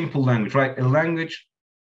is a simple language, right? A language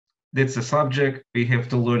that's a subject we have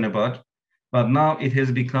to learn about. But now it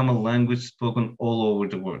has become a language spoken all over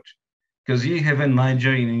the world. Because you have a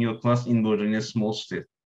Nigerian in your class in Urdu in a small state.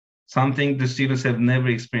 Something the students have never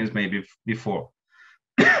experienced maybe before.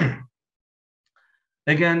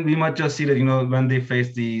 Again, we might just see that, when they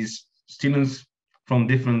face these students from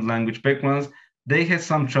different language backgrounds, they had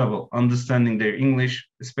some trouble understanding their English,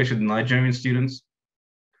 especially the Nigerian students.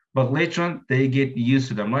 But later on, they get used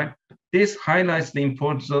to them, right? This highlights the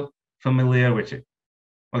importance of familiarity.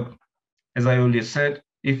 But as I earlier said,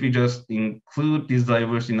 if we just include this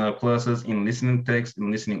diversity in our classes, in listening text,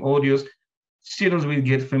 in listening audios, students will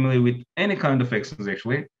get familiar with any kind of accents,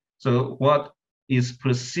 actually. So what is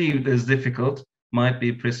perceived as difficult might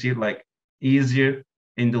be perceived like easier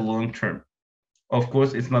in the long term. Of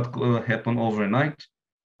course, it's not going to happen overnight,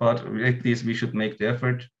 but at least we should make the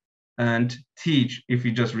effort and teach. If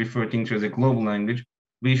we just refer to English as a global language,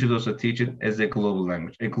 we should also teach it as a global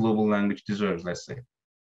language. A global language deserves, let's say.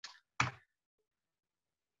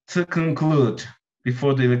 To conclude,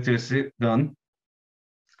 before the literacy done,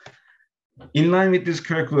 in line with these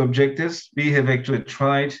curricular objectives, we have actually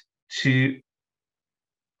tried to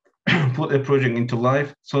put a project into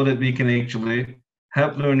life so that we can actually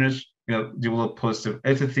help learners develop positive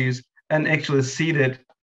attitudes and actually see that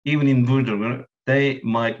even in Urdu, they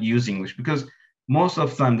might use English, because most of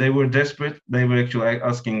the time they were desperate. They were actually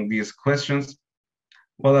asking these questions.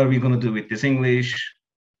 What are we going to do with this English?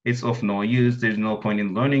 It's of no use. There's no point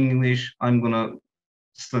in learning English. I'm going to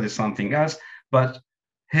study something else. But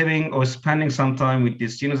having or spending some time with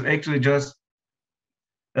these students actually just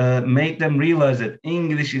make them realize that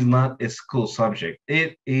English is not a school subject.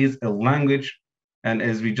 It is a language. And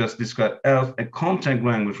as we just described, a contact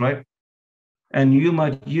language, right? And you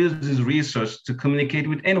might use this resource to communicate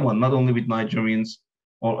with anyone, not only with Nigerians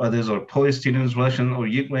or others, or Polish students, Russian or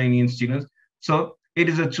Ukrainian students. So it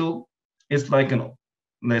is a tool. It's like an,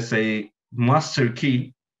 let's say, master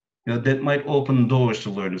key, that might open doors to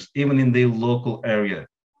learners, even in their local area,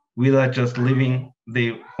 without just leaving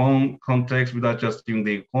their home context, without just leaving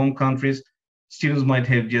their home countries. Students might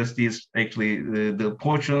have just this, actually, the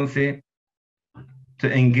opportunity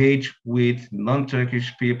to engage with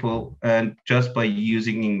non-Turkish people and just by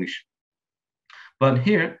using English. But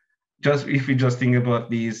here, just if we just think about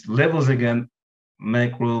these levels again,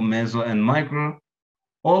 macro, meso, and micro,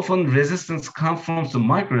 often resistance comes from the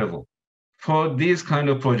micro level for these kind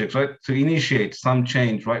of projects, right? To initiate some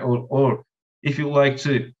change, right? Or if you like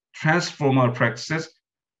to transform our practices,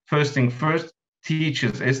 first thing first,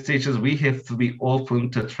 as teachers, we have to be open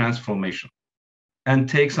to transformation and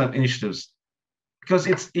take some initiatives. Because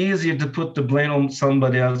it's easier to put the blame on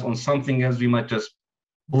somebody else, on something else. We might just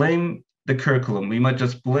blame the curriculum. We might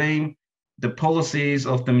just blame the policies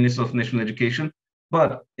of the Minister of National Education.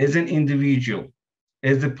 But as an individual,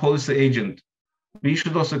 as the policy agent, we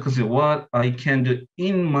should also consider what I can do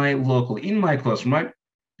in my classroom, right?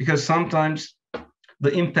 Because sometimes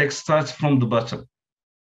the impact starts from the bottom.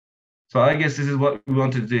 So I guess this is what we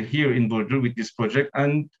wanted to do here in Urdu with this project.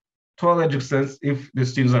 And to a large extent, if the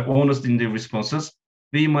students are honest in their responses,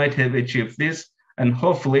 we might have achieved this. And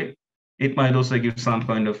hopefully, It might also give some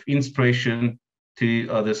kind of inspiration to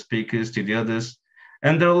other speakers, to the others.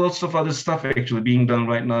 And there are lots of other stuff actually being done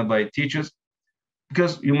right now by teachers,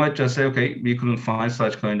 because you might just say, okay, we couldn't find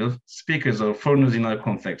such kind of speakers or foreigners in our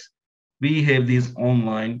context. We have these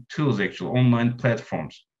online tools, actually, online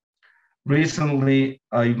platforms. Recently,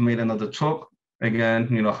 I made another talk, again,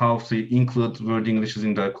 how to include word Englishes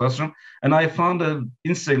in the classroom. And I found an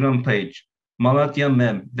Instagram page, Malatya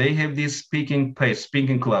Mem. They have this speaking page,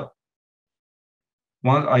 speaking club.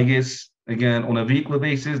 One, I guess, again, on a weekly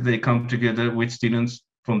basis, they come together with students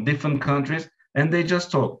from different countries and they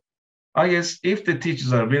just talk. I guess if the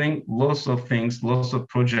teachers are willing, lots of things, lots of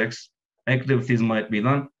projects, activities might be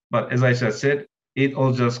done. But as I just said, it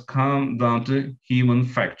all just comes down to human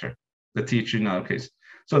factor, the teacher in our case.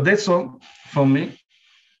 So that's all from me.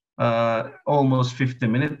 Almost 50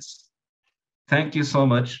 minutes. Thank you so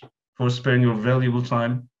much for sparing your valuable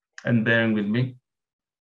time and bearing with me.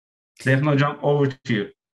 Defne Hocam, over to you.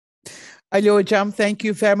 Hello, Hocam. Thank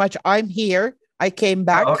you very much. I'm here. I came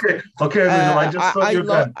back. Okay. I just thought you're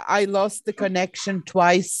done. I lost the connection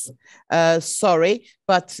twice. Sorry,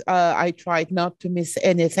 but I tried not to miss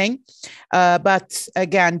anything. But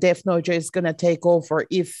again, Defne Hoca is going to take over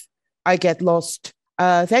if I get lost.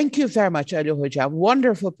 Thank you very much, Ali Hoca.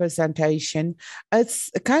 Wonderful presentation. It's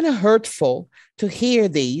kind of hurtful to hear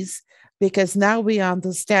these because now we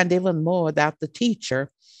understand even more that the teacher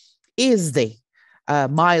is the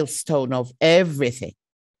milestone of everything.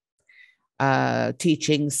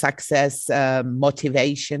 Teaching, success,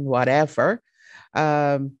 motivation, whatever.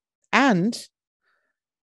 And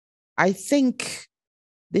I think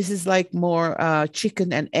this is like more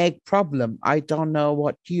chicken and egg problem. I don't know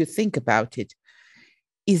what you think about it.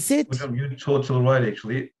 Is it? You're totally right,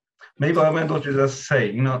 actually. Maybe I might also just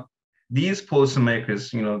say, these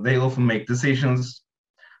policymakers, they often make decisions,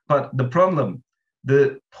 but the problem,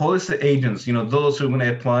 the policy agents, those who are going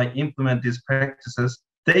to apply, implement these practices,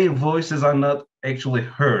 their voices are not actually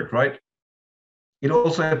heard, right? It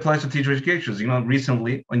also applies to teacher education.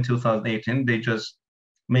 Recently in 2018, they just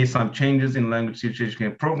made some changes in language teacher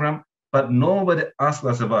education program, but nobody asked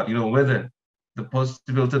us about, whether the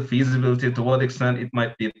possibility, feasibility, to what extent it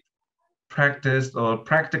might be practiced or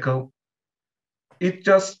practical. It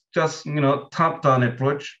just top-down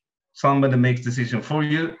approach. Somebody makes decision for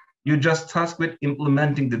you. You just tasked with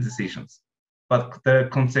implementing the decisions. But there are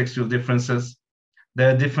contextual differences.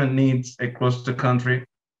 There are different needs across the country.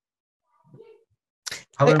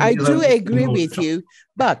 However, I do agree with you,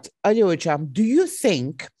 but Ali Hocam, do you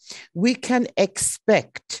think we can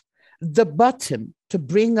expect the bottom to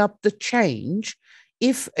bring up the change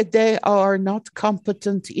if they are not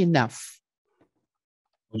competent enough?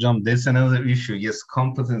 Hocam, that's another issue. Yes,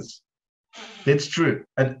 competence. That's true.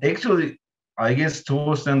 And actually, I guess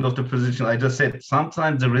towards the end of the presentation, I just said,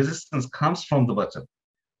 sometimes the resistance comes from the bottom.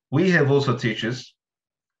 We have also teachers,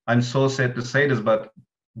 I'm so sad to say this, but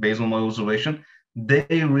based on my observation,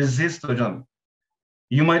 they resist, Hocam.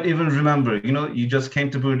 You might even remember, you just came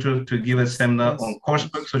to Burtu to give a seminar on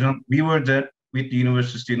coursebooks, Hocam. We were there with the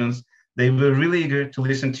university students. They were really eager to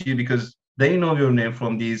listen to you because they know your name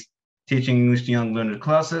from these teaching English to young learner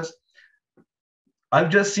classes. I've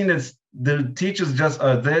just seen that the teachers just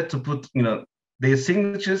are there to put, their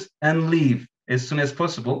signatures and leave as soon as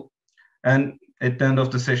possible. And at the end of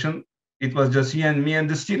the session, it was just you and me and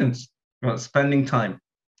the students spending time.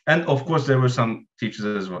 And of course, there were some teachers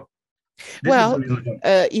as well.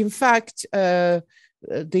 In fact, the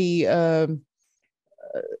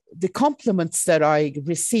compliments that I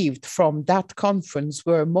received from that conference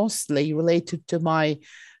were mostly related to my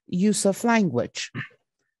use of language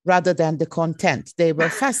rather than the content. They were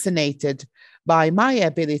fascinated by my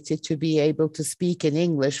ability to be able to speak in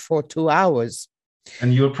English for 2 hours.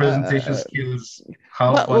 And your presentation skills,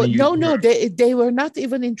 how funny you No, they were not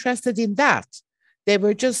even interested in that. They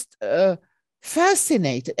were just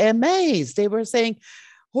fascinated, amazed. They were saying,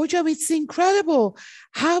 Hocam, it's incredible.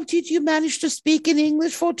 How did you manage to speak in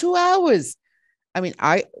English for 2 hours? I mean,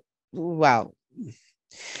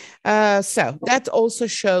 so that also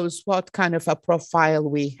shows what kind of a profile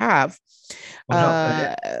we have.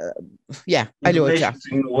 What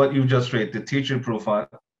you just read, the teacher profile.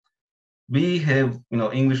 We have,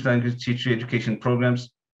 English language teacher education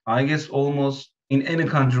programs, I guess, almost in any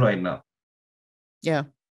country right now. Yeah.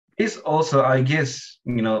 It's also, I guess,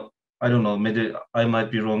 I don't know, maybe I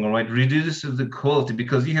might be wrong or right, reduces the quality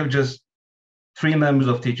because you have just 3 members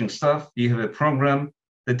of teaching staff, you have a program,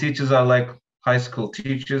 the teachers are like high school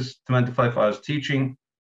teachers, 25 hours teaching,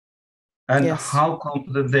 and how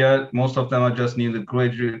competent they are, most of them are just newly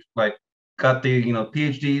graduate, like got their,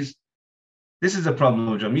 PhDs. This is a problem,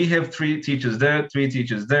 Hocam. You have 3 teachers there, 3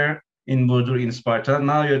 teachers there, in Burdur, in Sparta.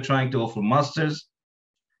 Now you're trying to offer masters.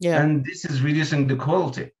 Yeah. And this is reducing the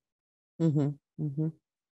quality. Mm-hmm. Mm-hmm.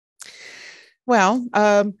 Well,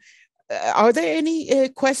 are there any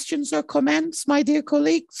questions or comments, my dear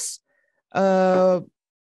colleagues? I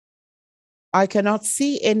cannot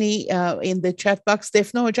see any in the chat box.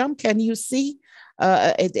 Defne Hocam, can you see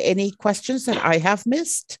any questions that I have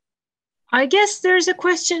missed? I guess there's a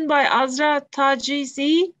question by Azra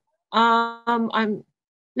Tajizi.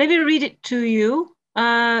 Let me read it to you.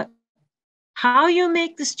 How you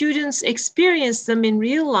make the students experience them in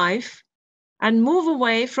real life and move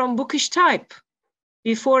away from bookish type.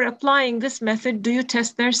 Before applying this method, do you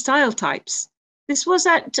test their style types? This was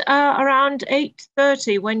at around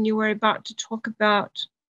 8:30 when you were about to talk about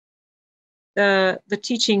the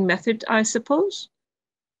teaching method, I suppose,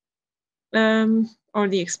 or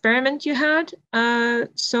the experiment you had.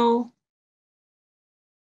 So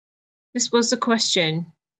this was the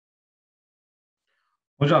question.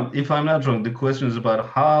 Hocam, if I'm not wrong, the question is about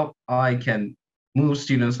how I can move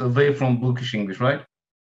students away from bookish English, right?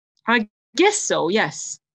 I guess so,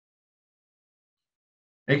 yes.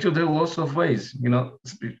 Actually, there are lots of ways,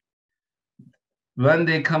 when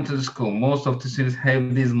they come to the school, most of the students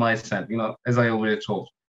have this mindset, as I already told.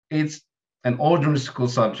 It's an ordinary school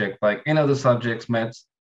subject, like any other subjects, maths,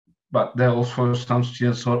 but there are also some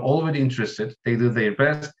students who are already interested. They do their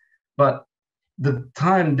best, but the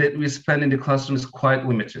time that we spend in the classroom is quite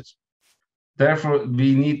limited. Therefore,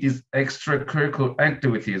 we need these extracurricular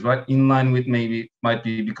activities, right? In line with might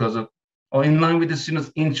be because of, or in line with the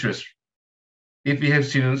students' interest. If we have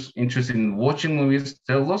students interested in watching movies,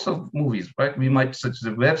 there are lots of movies, right? We might such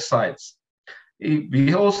as websites.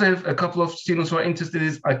 We also have a couple of students who are interested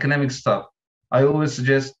in academic stuff. I always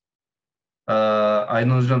suggest, I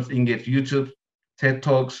know jumps in get YouTube, TED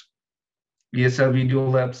Talks, ESL video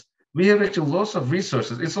labs. We have actually lots of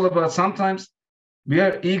resources. It's all about sometimes we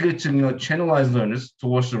are eager to channelize learners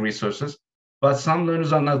towards the resources, but some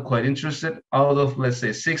learners are not quite interested. Out of, let's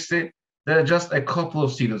say, 60, there are just a couple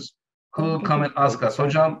of students who come and ask us,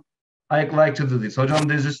 Hocam, I'd like to do this. Hocam,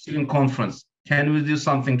 there's a student conference. Can we do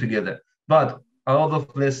something together? But out of,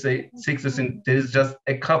 let's say, 60, there is just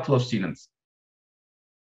a couple of students.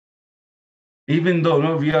 Even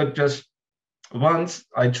though we are just, once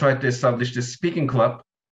I tried to establish this speaking club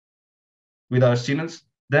with our students,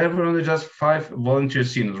 there were only just 5 volunteer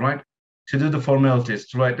students, right? To do the formalities,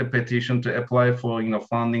 to write the petition, to apply for,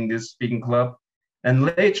 funding this speaking club. And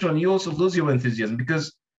later on, you also lose your enthusiasm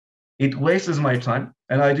because it wastes my time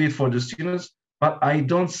and I do it for the students, but I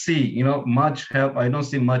don't see, much help. I don't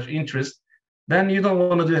see much interest. Then you don't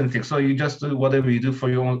want to do anything. So you just do whatever you do for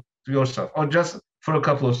yourself or just for a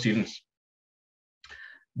couple of students.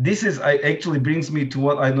 This actually brings me to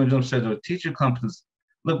what I know John said, or teacher competence.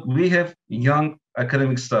 Look, we have young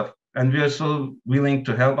academic staff and we are so willing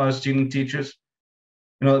to help our student teachers.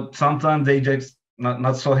 Sometimes they just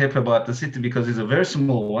not so happy about the city because it's a very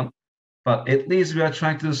small one, but at least we are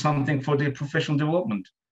trying to do something for their professional development.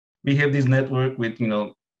 We have this network with,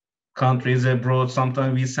 countries abroad.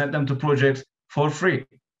 Sometimes we send them to projects for free.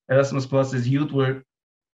 Erasmus Plus is youth work.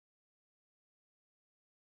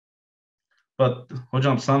 But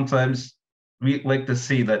Hocam, sometimes we like to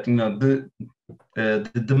see that,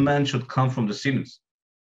 the demand should come from the students.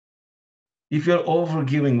 If you're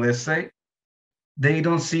overgiving, let's say, they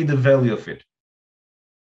don't see the value of it.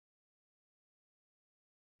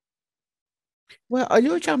 Well,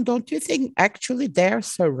 Hocam, don't you think actually they're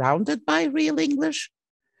surrounded by real English?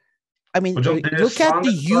 I mean, look at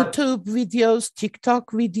the YouTube videos,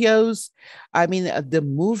 TikTok videos. I mean, the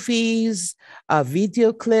movies,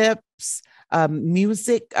 video clips,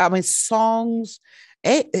 music, songs.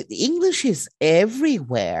 English is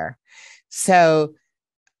everywhere. So,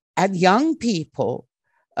 and young people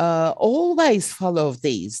always follow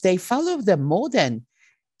these. They follow them more than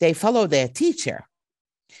they follow their teacher.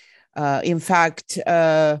 In fact,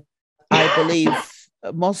 I believe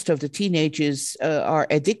most of the teenagers are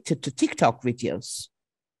addicted to TikTok videos.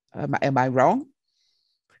 Am I wrong?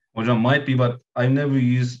 Hocam, might be, but I never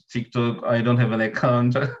use TikTok. I don't have an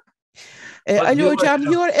account.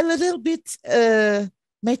 Hocam, you're a little bit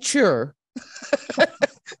mature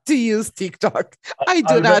to use TikTok. I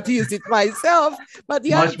do not use it myself, but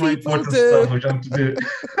young people do. Hocam, to do.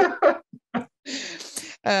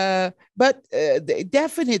 But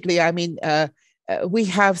definitely, I mean, we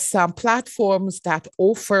have some platforms that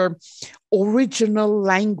offer original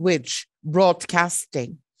language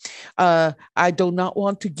broadcasting. I do not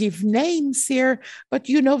want to give names here, but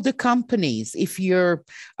the companies. If you're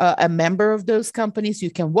a member of those companies,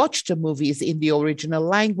 you can watch the movies in the original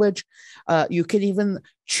language. You can even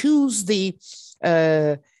choose the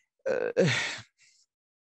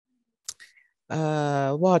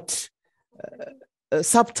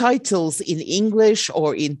subtitles in English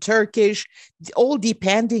or in Turkish, all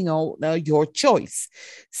depending on your choice.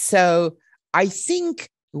 So I think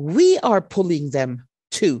we are pulling them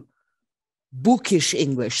to bookish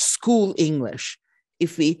English, school English.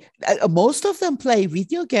 If we, most of them play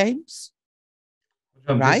video games,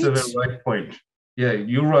 right? That's a very right point. Yeah,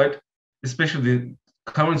 you're right. Especially the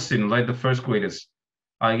current students, like the first graders.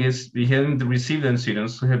 I guess we haven't received any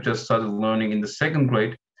students who have just started learning in the second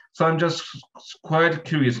grade. So I'm just quite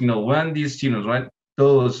curious, when these students, right,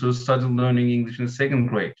 those who started learning English in the second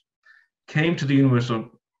grade, came to the university,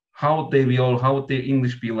 how would their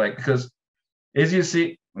English be like? Because as you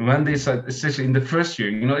see, when they start, especially in the first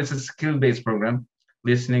year, it's a skill-based program,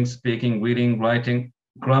 listening, speaking, reading, writing,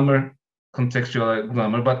 grammar, contextual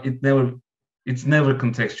grammar, but it's never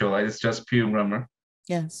contextualized. It's just pure grammar.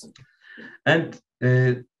 Yes. And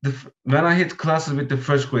when I hit classes with the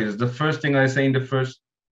first graders, the first thing I say in the first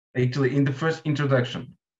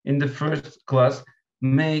introduction, in the first class,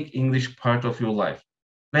 make English part of your life.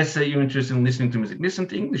 Let's say you're interested in listening to music, listen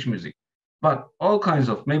to English music, but all kinds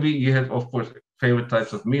of, maybe you have, of course, favorite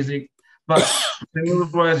types of music, but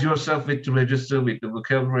familiarize yourself with the register, with the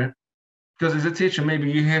vocabulary. Because as a teacher,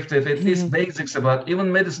 maybe you have to have at least basics about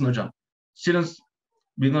even medicine, hocam. Students,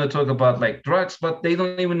 we're going to talk about like drugs, but they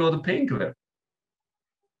don't even know the painkiller.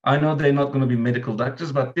 I know they're not going to be medical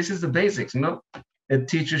doctors, but this is the basics, A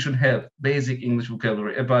teacher should have basic English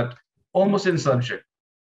vocabulary about almost any subject.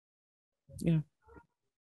 Yeah.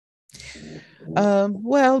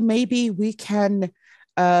 Well, maybe we can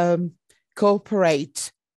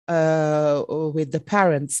cooperate with the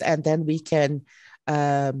parents, and then we can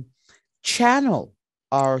channel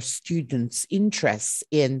our students' interests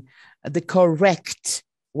in the correct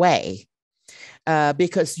way.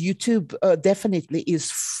 Because YouTube definitely is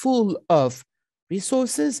full of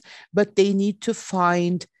resources, but they need to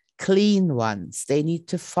find clean ones. They need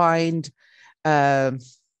to find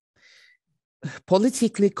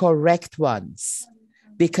politically correct ones,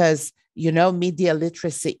 because media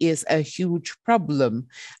literacy is a huge problem,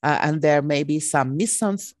 and there may be some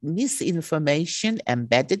misinformation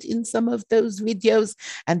embedded in some of those videos,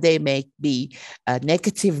 and they may be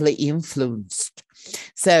negatively influenced.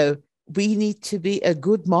 So we need to be a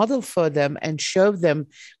good model for them and show them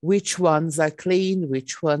which ones are clean,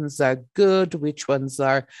 which ones are good, which ones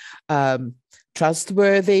are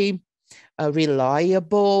trustworthy,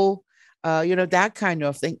 reliable, that kind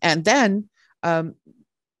of thing. And then,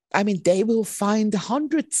 they will find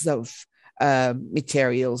hundreds of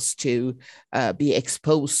materials to be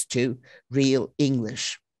exposed to real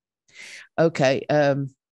English. Okay.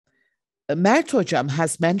 Mert Hocam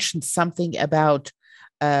has mentioned something about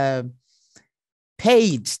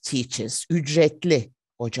paid teachers, ücretli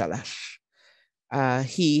hocalar.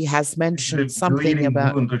 He has mentioned something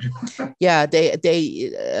about,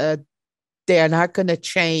 they are not going to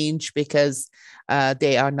change because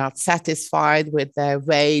they are not satisfied with their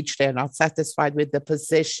wage, they're not satisfied with the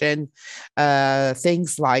position,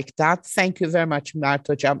 things like that. Thank you very much, Mert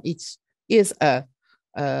Hocam. It is a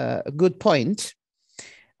good point.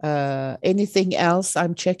 Anything else?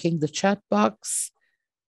 I'm checking the chat box.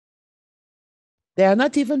 They are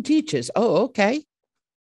not even teachers. Oh, okay.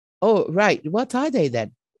 Oh, right. What are they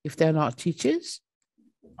then, if they're not teachers?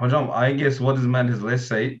 Hocam, I guess what is meant is, let's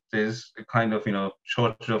say there's a kind of,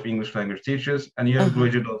 shortage of English language teachers, and you have a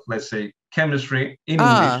graduate of, let's say, chemistry in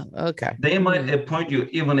English. Okay. They might appoint you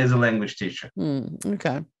even as a language teacher.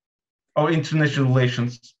 Okay. Or international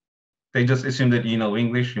relations. They just assume that you know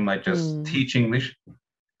English, you might just teach English.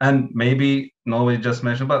 And maybe nobody just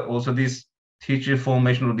mentioned, but also these teacher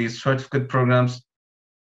formation or these certificate programs,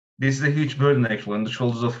 this is a huge burden actually on the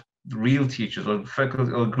shoulders of real teachers or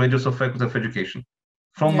faculty or graduates of faculty of education.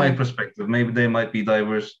 From my perspective, maybe they might be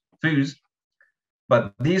diverse views,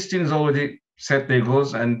 but these students already set their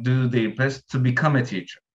goals and do their best to become a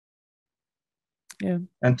teacher. Yeah.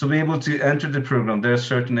 And to be able to enter the program, there are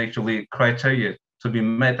certain actually criteria to be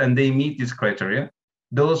met, and they meet these criteria.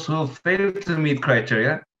 Those who fail to meet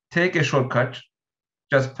criteria take a shortcut,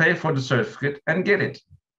 just pay for the certificate and get it.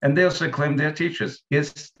 And they also claim they're teachers.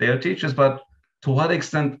 Yes, they are teachers, but to what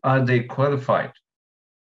extent are they qualified?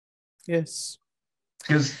 Yes.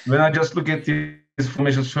 Because when I just look at this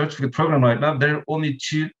formation certificate program right now, there are only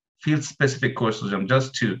 2 field-specific courses,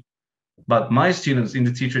 just 2. But my students in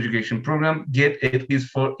the teacher education program get at least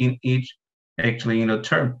 4 in each, actually,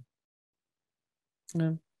 term.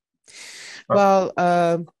 Yeah. Well,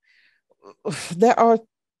 there are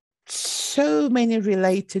so many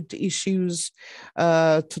related issues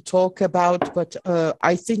to talk about, but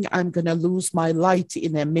I think I'm going to lose my light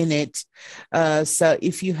in a minute. So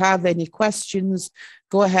if you have any questions,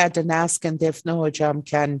 go ahead and ask, and Defne Hocam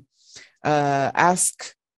can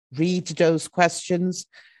read those questions.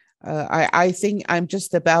 I think I'm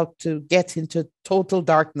just about to get into total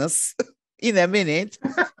darkness in a minute.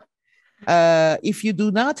 If you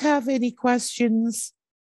do not have any questions,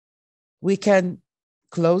 we can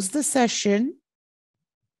close the session.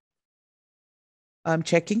 I'm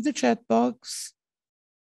checking the chat box.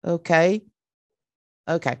 Okay.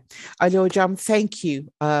 Ali Hocam, thank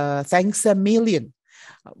you. Thanks a million.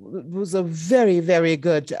 It was a very, very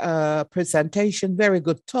good presentation, very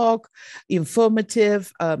good talk,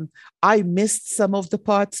 informative. I missed some of the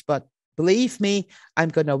parts, but believe me, I'm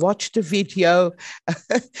going to watch the video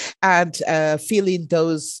and fill in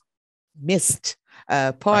those missed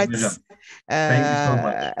parts. Thank you so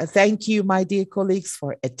much. Thank you, my dear colleagues,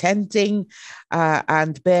 for attending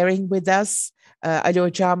and bearing with us. Ali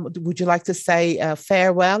Hocam, would you like to say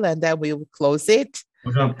farewell, and then we will close it?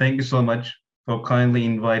 Hocam, thank you so much for kindly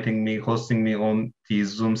inviting me, hosting me on the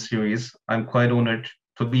Zoom series. I'm quite honored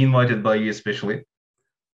to be invited by you especially.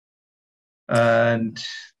 And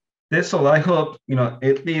that's all. I hope,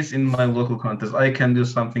 at least in my local context, I can do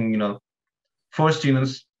something, for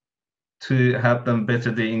students to help them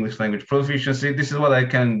better their English language proficiency. This is what I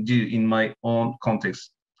can do in my own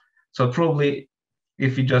context. So probably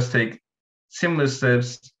if you just take similar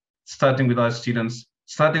steps, starting with our students,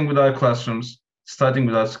 starting with our classrooms, starting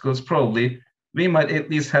with our schools, probably we might at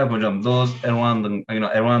least help those around them,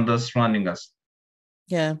 around us, surrounding us.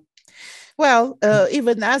 Yeah. Well,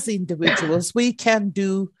 even as individuals, we can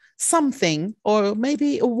do something, or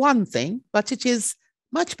maybe one thing, but it is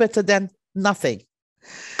much better than nothing.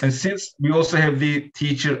 And since we also have the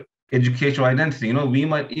teacher educational identity, we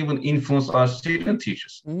might even influence our student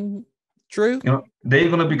teachers. Mm-hmm. True. They're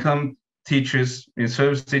going to become teachers,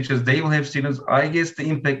 service teachers. They will have students. I guess the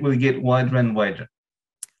impact will get wider and wider.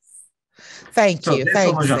 Thank you.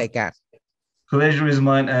 Thanks again. Pleasure is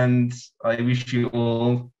mine, and I wish you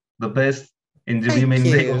all the best in the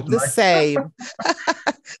remaining day of the same.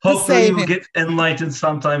 Hopefully you will get enlightened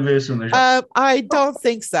sometime very soon. I don't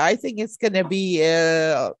think so. I think it's going to be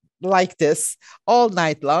like this all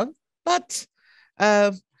night long, but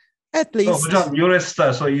at least... Hocam, you're a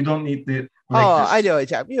star, so you don't need the... I know,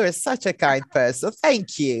 Hocam. You're such a kind person.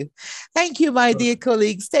 Thank you. Thank you, my dear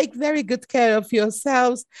colleagues. Take very good care of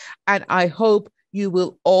yourselves, and I hope you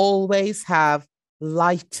will always have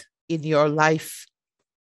light in your life.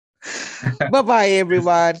 Bye-bye,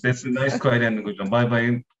 everyone. That's a nice quiet ending.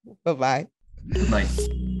 Bye-bye. Bye-bye. Good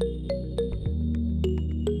night.